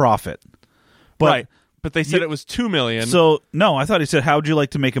profit. But, right. But they said it was $2 million. So, no, I thought he said, how would you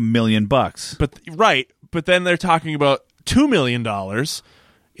like to make $1 million? But But then they're talking about $2 million.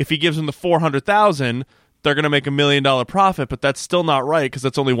 If he gives them the $400,000, they're going to make $1 million profit, but that's still not right because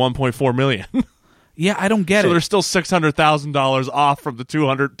that's only $1.4 million. Yeah, I don't get it. So they're still $600,000 off from the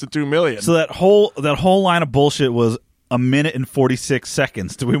 $200 to $2 million. So that whole line of bullshit was 1 minute and 46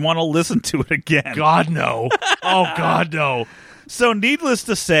 seconds. Do we want to listen to it again? God, no. Oh, God, no. So needless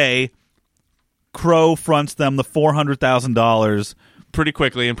to say, Crow fronts them the $400,000 pretty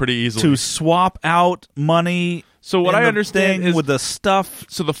quickly and pretty easily to swap out money. So what I understand is with the stuff.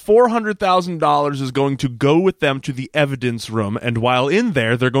 So the $400,000 is going to go with them to the evidence room, and while in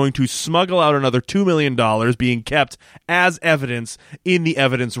there, they're going to smuggle out another $2 million being kept as evidence in the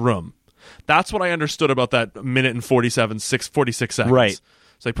evidence room. That's what I understood about that minute and 46 seconds. Right.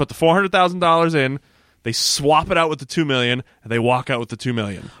 So they put the $400,000 in, they swap it out with the $2 million, and they walk out with the $2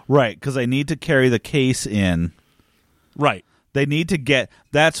 million. Right, because they need to carry the case in. Right. They need to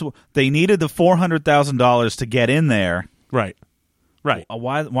they needed the $400,000 to get in there. Right. Right.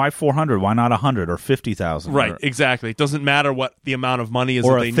 Why 400? Why not 100 or 50,000? Right. Exactly. It doesn't matter what the amount of money is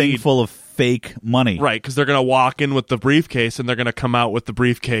or that they a thing need. Full of fake money. Right. Because they're going to walk in with the briefcase and they're going to come out with the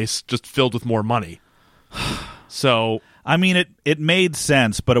briefcase just filled with more money. So, I mean, it made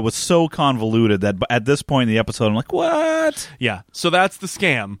sense, but it was so convoluted that at this point in the episode, I'm like, what? Yeah. So that's the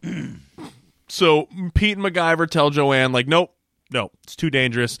scam. So Pete and MacGyver tell Joanne, like, nope, it's too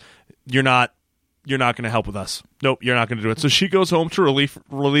dangerous. You're not you're not going to help with us. Nope, you're not going to do it. So she goes home to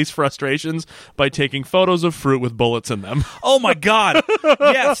release frustrations by taking photos of fruit with bullets in them. Oh, my God.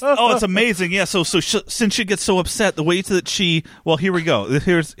 Yes. Oh, it's amazing. Yeah, so since she gets so upset, the way that she... Well, here we go.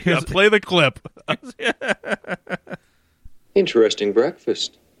 Here's play the clip. Interesting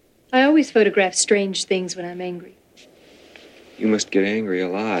breakfast. I always photograph strange things when I'm angry. You must get angry a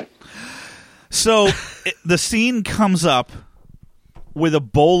lot. So the scene comes up with a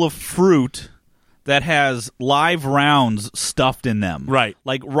bowl of fruit that has live rounds stuffed in them. Right.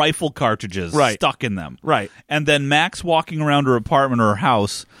 Like rifle cartridges stuck in them. Right. And then Max walking around her apartment or her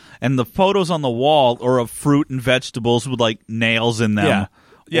house, and the photos on the wall are of fruit and vegetables with, like, nails in them.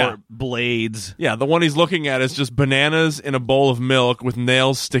 Yeah. Or blades. Yeah, the one he's looking at is just bananas in a bowl of milk with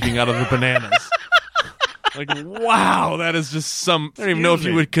nails sticking out of the bananas. Like, wow, that is just some... I don't even know if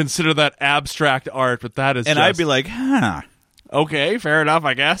you would consider that abstract art, but that is and just... I'd be like, okay, fair enough,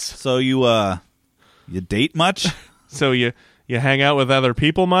 I guess. So you date much? So you hang out with other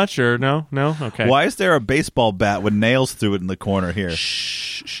people much, or no? No? Okay. Why is there a baseball bat with nails through it in the corner here?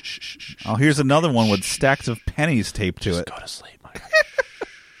 Shh. Oh, here's another one with stacks of pennies taped to it. Go to sleep, Mike.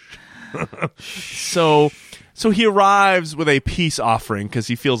 So he arrives with a peace offering because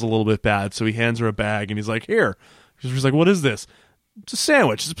he feels a little bit bad. So he hands her a bag and he's like, "Here." She's like, "What is this?" "It's a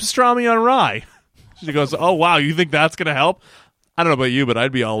sandwich. It's pastrami on rye." She goes, "Oh wow, you think that's gonna help?" I don't know about you, but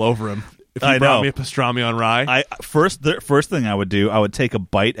I'd be all over him if he brought me a pastrami on rye. The first thing I would do, I would take a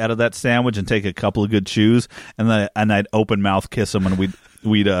bite out of that sandwich and take a couple of good chews, and I'd open mouth kiss him, and we'd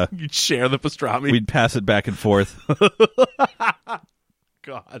you'd share the pastrami. We'd pass it back and forth.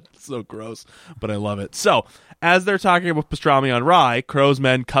 God, so gross, but I love it. So, as they're talking about pastrami on rye, Crow's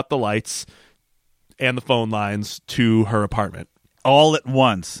men cut the lights and the phone lines to her apartment. All at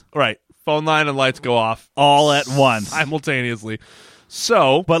once. Right. Phone line and lights go off. All at once. Simultaneously.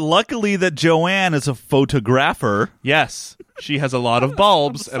 So... But luckily that Joanne is a photographer. Yes. She has a lot of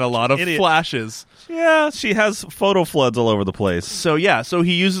bulbs and a lot of flashes. Yeah, she has photo floods all over the place. So, so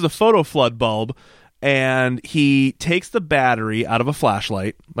he uses a photo flood bulb, and he takes the battery out of a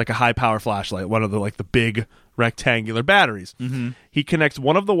flashlight, like a high-power flashlight, one of the big rectangular batteries. Mm-hmm. He connects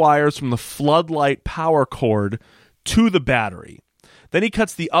one of the wires from the floodlight power cord to the battery. Then he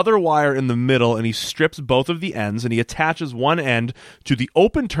cuts the other wire in the middle, and he strips both of the ends, and he attaches one end to the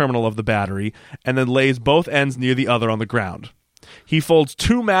open terminal of the battery, and then lays both ends near the other on the ground. He folds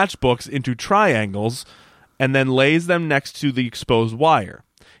 2 matchbooks into triangles, and then lays them next to the exposed wire.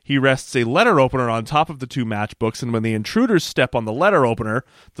 He rests a letter opener on top of the 2 matchbooks, and when the intruders step on the letter opener,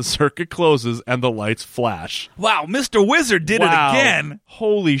 the circuit closes and the lights flash. Wow, Mr. Wizard did it again.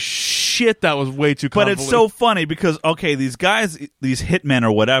 Holy shit, that was way too convoluted. But it's so funny because, okay, these guys, these hitmen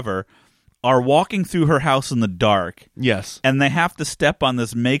or whatever, are walking through her house in the dark. Yes. And they have to step on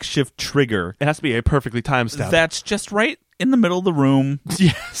this makeshift trigger. It has to be a perfectly timed step. That's just right in the middle of the room.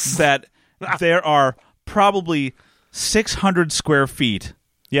 Yes. That there are probably 600 square feet.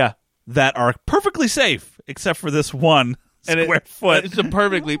 Yeah. That are perfectly safe, except for this one square foot. It's a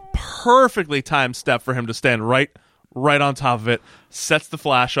perfectly timed step for him to stand right on top of it, sets the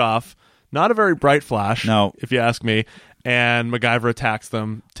flash off. Not a very bright flash, no, if you ask me. And MacGyver attacks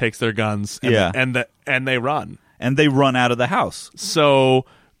them, takes their guns, and they run. And they run out of the house. So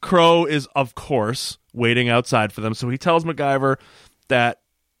Crow is, of course, waiting outside for them. So he tells MacGyver that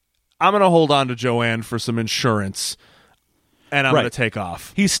I'm going to hold on to Joanne for some insurance, and I'm going to take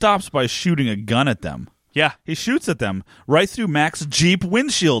off. He stops by shooting a gun at them. Yeah. He shoots at them right through Mac's Jeep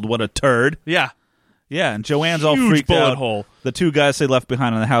windshield. What a turd. Yeah. Yeah, and Joanne's all freaked bullet out. Hole. The 2 guys they left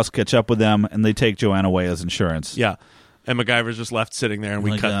behind in the house catch up with them, and they take Joanne away as insurance. Yeah. And MacGyver's just left sitting there, and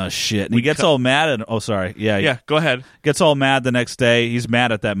we cut. Oh, shit. And he gets all mad. And, oh, sorry. Yeah, go ahead. Gets all mad the next day. He's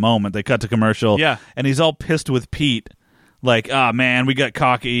mad at that moment. They cut to commercial. Yeah. And he's all pissed with Pete. Like, man, we got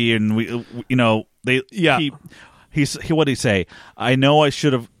cocky, and what'd he say? I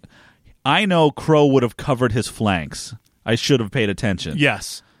know Crow would have covered his flanks. I should have paid attention.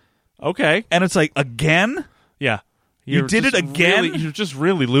 Yes. Okay. And it's like, again? Yeah. You did it again? You're just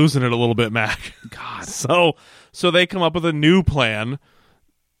really losing it a little bit, Mac. God. So they come up with a new plan.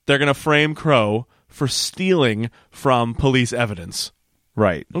 They're going to frame Crow for stealing from police evidence.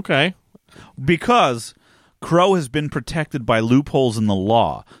 Right. Okay. Because Crow has been protected by loopholes in the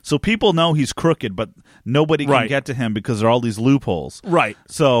law. So people know he's crooked, but nobody can get to him because there are all these loopholes. Right.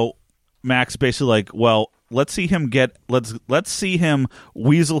 So Mac's basically like, well, let's see him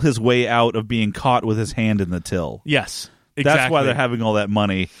weasel his way out of being caught with his hand in the till. Yes. Exactly. That's why they're having all that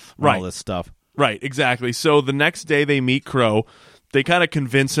money and all this stuff. Right, exactly. So the next day they meet Crow they kind of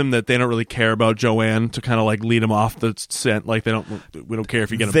convince him that they don't really care about Joanne to kind of like lead him off the scent. Like we don't care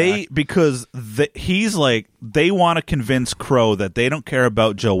if you get him back. Because he's like, they want to convince Crow that they don't care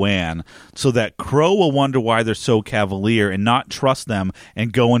about Joanne, so that Crow will wonder why they're so cavalier and not trust them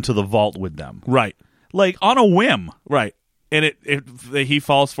and go into the vault with them. Right. Like on a whim. Right. And he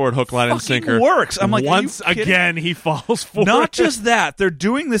falls for it, hook, line, and sinker. Works. I'm like, once again, he falls for it. Not just that, they're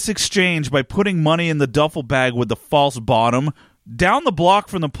doing this exchange by putting money in the duffel bag with the false bottom down the block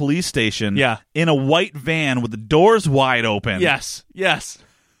from the police station. Yeah. In a white van with the doors wide open. Yes.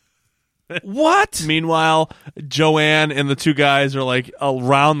 What? Meanwhile, Joanne and the two guys are like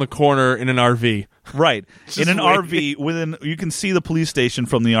around the corner in an RV. Right. In an RV, you can see the police station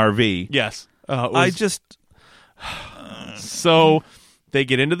from the RV. Yes. So they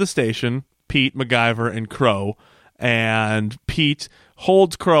get into the station, Pete, MacGyver, and Crow, and Pete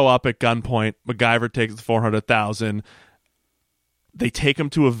holds Crow up at gunpoint. MacGyver takes the $400,000. They take him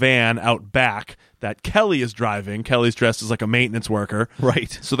to a van out back that Kelly is driving. Kelly's dressed as like a maintenance worker.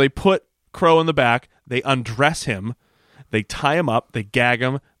 Right. So they put Crow in the back. They undress him. They tie him up. They gag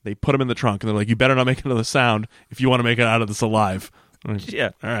him. They put him in the trunk. And they're like, you better not make another sound if you want to make it out of this alive.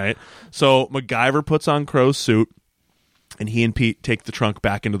 Yeah. All right. So MacGyver puts on Crow's suit, and he and Pete take the trunk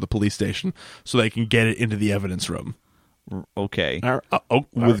back into the police station so they can get it into the evidence room. Okay.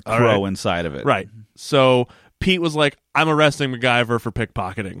 With Crow inside of it. Right. So Pete was like, I'm arresting MacGyver for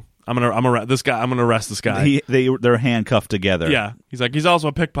pickpocketing. I'm gonna arrest this guy. They're handcuffed together. Yeah. He's like, he's also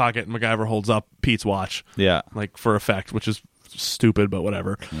a pickpocket, and MacGyver holds up Pete's watch. Yeah. Like for effect, which is stupid, but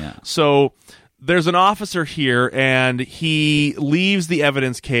whatever. Yeah. So there's an officer here, and he leaves the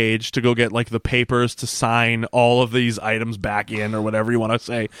evidence cage to go get like the papers to sign all of these items back in, or whatever you want to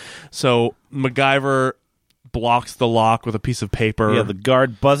say. So MacGyver blocks the lock with a piece of paper. Yeah, the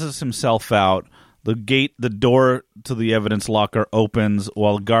guard buzzes himself out. The door to the evidence locker opens.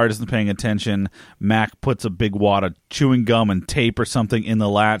 While the guard isn't paying attention, Mac puts a big wad of chewing gum and tape or something in the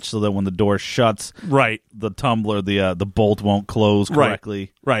latch so that when the door shuts, right, the tumbler, the bolt won't close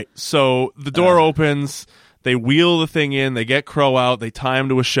correctly. Right. So the door opens. They wheel the thing in. They get Crow out. They tie him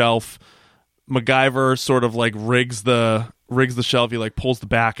to a shelf. MacGyver sort of like rigs the shelf. He like pulls the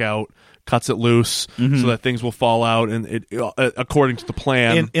back out, cuts it loose so that things will fall out, and it according to the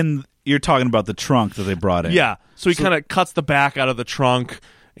plan. You're talking about the trunk that they brought in. Yeah. So he kind of cuts the back out of the trunk,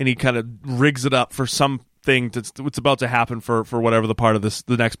 and he kind of rigs it up for something that's about to happen for whatever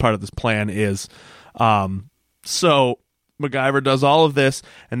the next part of this plan is. So MacGyver does all of this,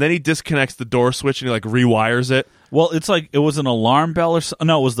 and then he disconnects the door switch and he like rewires it. Well, it's like it was an alarm bell or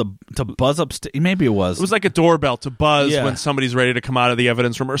no, it was to buzz upstairs. Maybe it was. It was like a doorbell to buzz when somebody's ready to come out of the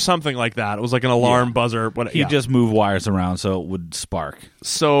evidence room or something like that. It was like an alarm buzzer. He just moved wires around so it would spark.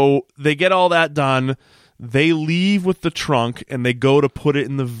 So they get all that done. They leave with the trunk and they go to put it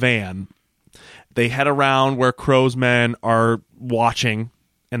in the van. They head around where Crow's men are watching,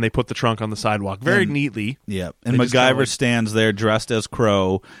 and they put the trunk on the sidewalk very neatly. Yeah, and MacGyver stands there dressed as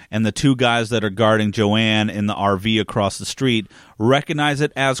Crow, and the two guys that are guarding Joanne in the RV across the street recognize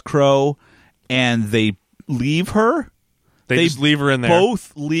it as Crow, and they leave her. They just leave her in there.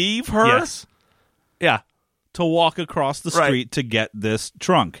 Both leave her? Yes. Yeah. To walk across the street to get this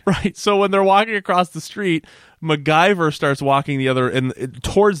trunk. Right. So when they're walking across the street, MacGyver starts walking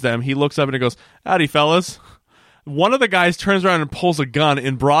towards them. He looks up and he goes, "Howdy, fellas." One of the guys turns around and pulls a gun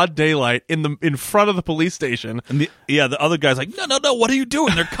in broad daylight in front of the police station. And the other guy's like, no, what are you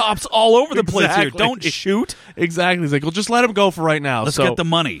doing? There are cops all over the place here. Don't shoot. Exactly. He's like, well, just let him go for right now. Let's get the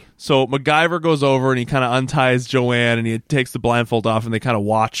money. So MacGyver goes over and he kind of unties Joanne and he takes the blindfold off, and they kind of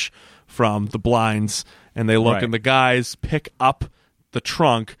watch from the blinds, and they look, and the guys pick up the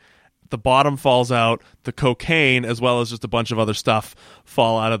trunk. The bottom falls out. The cocaine, as well as just a bunch of other stuff,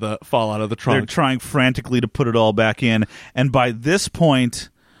 fall out of the trunk. They're trying frantically to put it all back in, and by this point,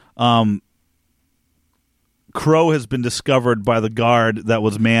 Crow has been discovered by the guard that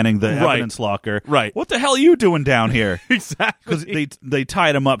was manning the evidence locker. Right. What the hell are you doing down here? Exactly. Because they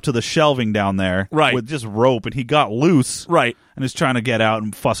tied him up to the shelving down there with just rope, and he got loose. Right. And is trying to get out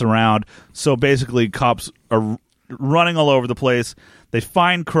and fuss around. So basically, cops are running all over the place. They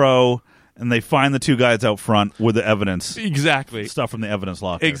find Crow, and they find the two guys out front with the evidence. Exactly. Stuff from the evidence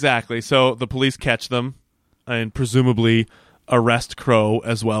locker. Exactly. So the police catch them and presumably arrest Crow,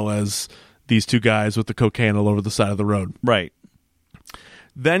 as well as these two guys with the cocaine all over the side of the road. Right.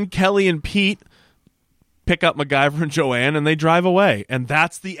 Then Kelly and Pete pick up MacGyver and Joanne, and they drive away. And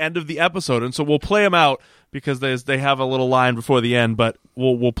that's the end of the episode. And so we'll play them out because they have a little line before the end, but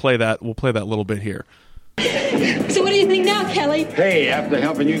we'll play that little bit here. So what do you think now, Kelly? Hey, after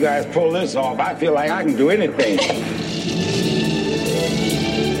helping you guys pull this off, I feel like I can do anything.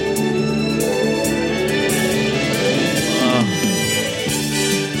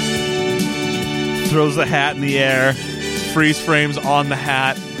 throws the hat in the air. Freeze frames on the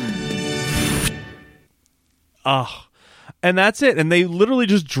hat. And that's it. And they literally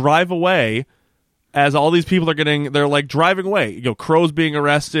just drive away as all these people they're like driving away. You know, Crow's being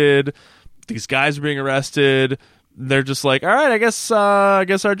arrested. These guys are being arrested. They're just like, all right, I guess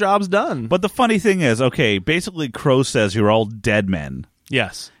our job's done. But the funny thing is, okay, basically Crow says you're all dead men.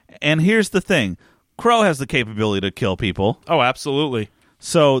 Yes. And here's the thing. Crow has the capability to kill people. Oh, absolutely.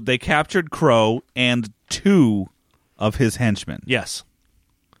 So they captured Crow and 2 of his henchmen. Yes.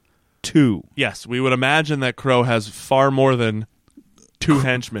 2. Yes, we would imagine that Crow has far more than 2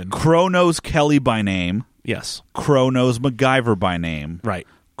 henchmen. Crow knows Kelly by name. Yes. Crow knows MacGyver by name. Right.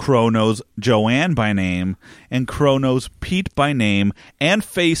 Crow knows Joanne by name. And Crow knows Pete by name and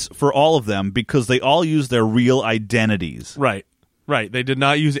face for all of them because they all use their real identities. Right. Right. They did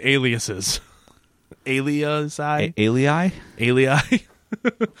not use aliases. Aliasi? Alii? Alii?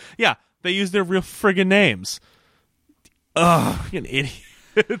 Yeah, they used their real friggin' names. Ugh, you're an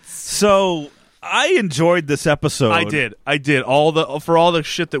idiot. So I enjoyed this episode. I did. For all the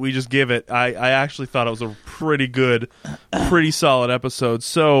shit that we just give it, I actually thought it was a pretty good, pretty solid episode.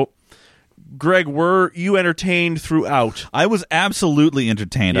 So, Greg, were you entertained throughout? I was absolutely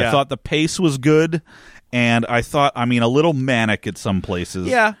entertained. Yeah. I thought the pace was good, and I thought, a little manic at some places.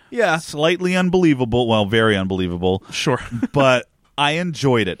 Yeah. Slightly unbelievable. Well, very unbelievable. Sure. But I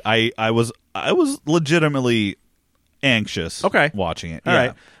enjoyed it. I was legitimately anxious watching it. All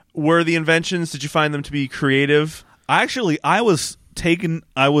right. Were the inventions, did you find them to be creative? Actually, I was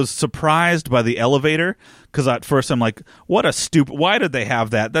surprised by the elevator because at first I'm like, what a stupid, why did they have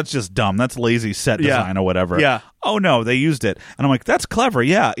that? That's just dumb. That's lazy set design or whatever. Yeah. Oh no, they used it. And I'm like, that's clever.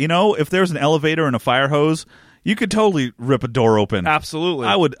 Yeah. If there's an elevator and a fire hose, you could totally rip a door open. Absolutely.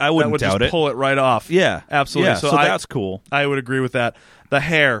 I wouldn't that would doubt just it. Pull it right off. Yeah. Absolutely. Yeah, so that's cool. I would agree with that. The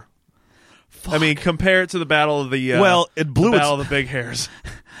hair. Fuck. I mean, compare it to the Battle of the it blew Battle of the Big Hairs.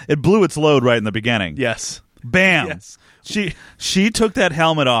 It blew its load right in the beginning. Yes. Bam. Yes. She took that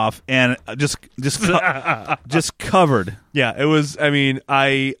helmet off and just covered. Yeah, it was. I mean,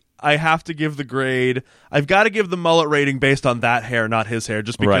 I have to give the grade. I've got to give the mullet rating based on that hair, not his hair,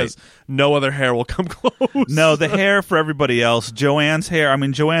 just because no other hair will come close. No, the hair for everybody else. Joanne's hair. I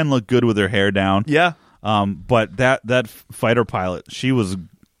mean, Joanne looked good with her hair down. Yeah. But that fighter pilot,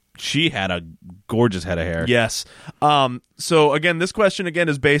 she had a gorgeous head of hair. Yes. So again, this question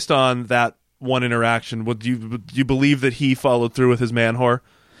is based on that one interaction. Do you believe that he followed through with his man whore?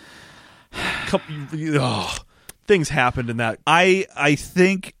 Things happened in that. I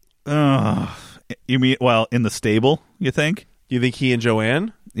think. You mean in the stable? You think? Do you think he and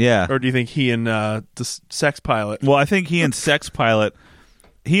Joanne? Yeah. Or do you think he and the sex pilot? Well, I think he and sex pilot.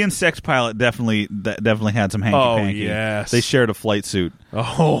 He and sex pilot definitely had some hanky-panky. Oh, yes. They shared a flight suit.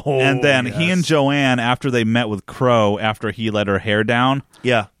 Oh, and then he and Joanne, after they met with Crow, after he let her hair down,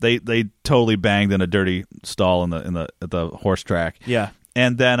 they totally banged in a dirty stall at the horse track. Yeah.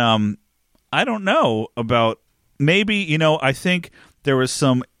 And then I don't know about maybe I think there was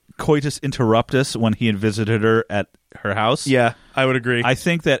some coitus interruptus when he had visited her at her house. Yeah, I would agree. I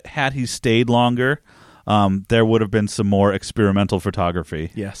think that had he stayed longer, there would have been some more experimental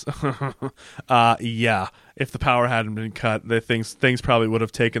photography. Yes. Yeah. If the power hadn't been cut, things probably would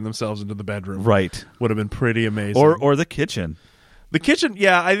have taken themselves into the bedroom. Right. Would have been pretty amazing. Or the kitchen. The kitchen,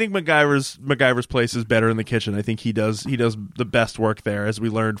 yeah, I think MacGyver's place is better in the kitchen. I think he does the best work there, as we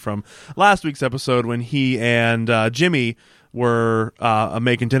learned from last week's episode when he and Jimmy were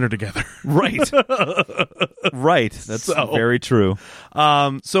making dinner together. Right. Right. That's very true.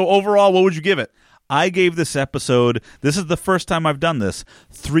 So overall, what would you give it? I gave this episode, this is the first time I've done this,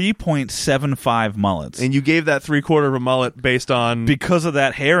 3.75 mullets. And you gave that 3/4 of a mullet based on... Because of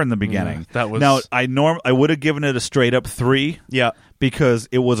that hair in the beginning. That was... Now, I would have given it a straight up 3. Yeah. Because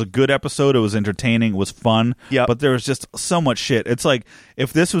it was a good episode, it was entertaining, it was fun. Yeah. But there was just so much shit. It's like,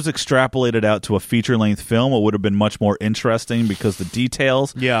 if this was extrapolated out to a feature-length film, it would have been much more interesting because the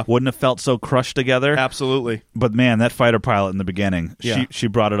details wouldn't have felt so crushed together. Absolutely. But man, that fighter pilot in the beginning, she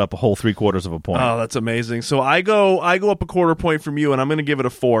brought it up a whole 3/4 of a point. Oh, that's amazing. So I go up a 1/4 point from you, and I'm going to give it a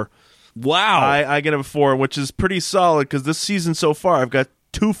 4. Wow. I get a 4, which is pretty solid because this season so far, I've got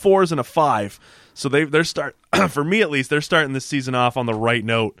 2 4s and a 5. So they're for me at least, they're starting this season off on the right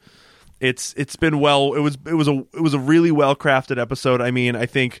note. It's been well. It was a really well crafted episode. I mean, I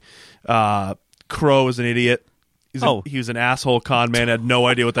think Crow is an idiot. He was an asshole con man. Had no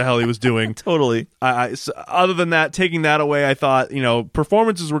idea what the hell he was doing. Totally. So other than that, taking that away, I thought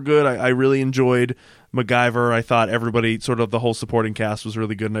performances were good. I really enjoyed MacGyver. I thought everybody, sort of the whole supporting cast, was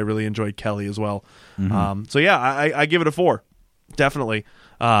really good, and I really enjoyed Kelly as well. Mm-hmm. So yeah, I give it a 4, definitely.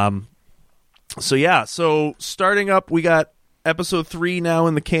 So starting up, we got episode 3 now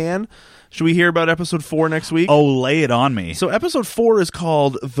in the can. Should we hear about episode 4 next week? Oh, lay it on me. So episode 4 is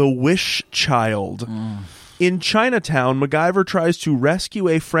called The Wish Child. In Chinatown, MacGyver tries to rescue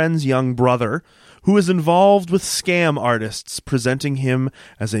a friend's young brother who is involved with scam artists, presenting him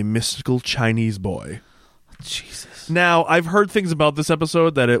as a mystical Chinese boy. Jesus. Now, I've heard things about this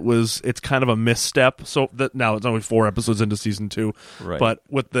episode that it's kind of a misstep. So that now it's only 4 episodes into season 2. Right. But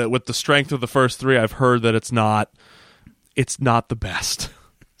with the strength of the first 3, I've heard that it's not the best.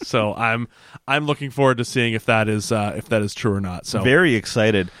 So I'm looking forward to seeing if that is true or not. So very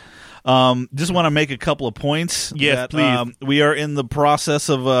excited. Just want to make a couple of points. Yes, please. We are in the process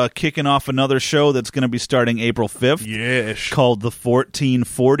of kicking off another show that's going to be starting April 5th. Yes. Called The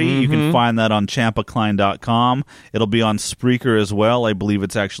 1440. You can find that on champacline.com. It'll be on Spreaker as well. I believe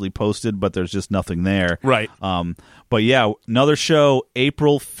it's actually posted, but there's just nothing there. Right. But yeah, another show,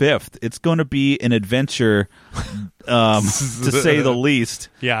 April 5th. It's going to be an adventure, to say the least.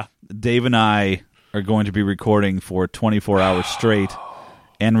 Yeah. Dave and I are going to be recording for 24 hours straight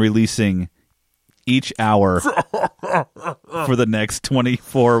and releasing each hour for the next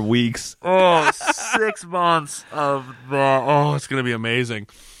 24 weeks. 6 months of that. Oh, it's going to be amazing.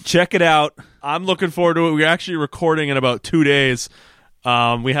 Check it out. I'm looking forward to it. We're actually recording in about 2 days.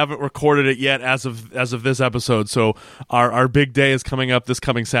 We haven't recorded it yet as of this episode, so our big day is coming up this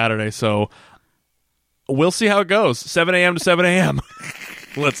coming Saturday, so we'll see how it goes. 7 a.m. to 7 a.m.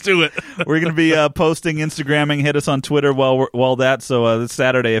 Let's do it. We're going to be posting, Instagramming. Hit us on Twitter while that. So this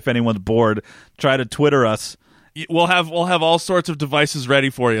Saturday, if anyone's bored, try to Twitter us. We'll have all sorts of devices ready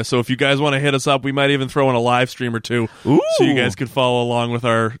for you. So if you guys want to hit us up, we might even throw in a live stream or 2, Ooh. so you guys can follow along with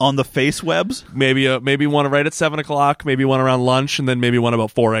our on the face webs. Maybe one right at 7 o'clock, maybe one around lunch, and then maybe one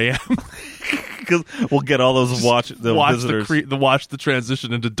about 4 a.m. Because we'll get all those watch visitors. Watch the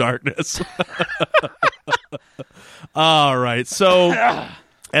transition into darkness. All right, so.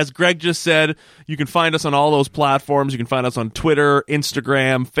 As Greg just said, you can find us on all those platforms. You can find us on Twitter,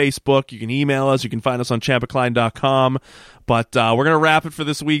 Instagram, Facebook. You can email us. You can find us on champacline.com. But we're going to wrap it for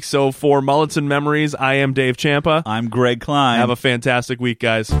this week. So for Mullets and Memories, I am Dave Ciampa. I'm Greg Klein. Have a fantastic week,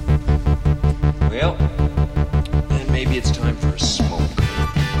 guys. Well, then maybe it's time for a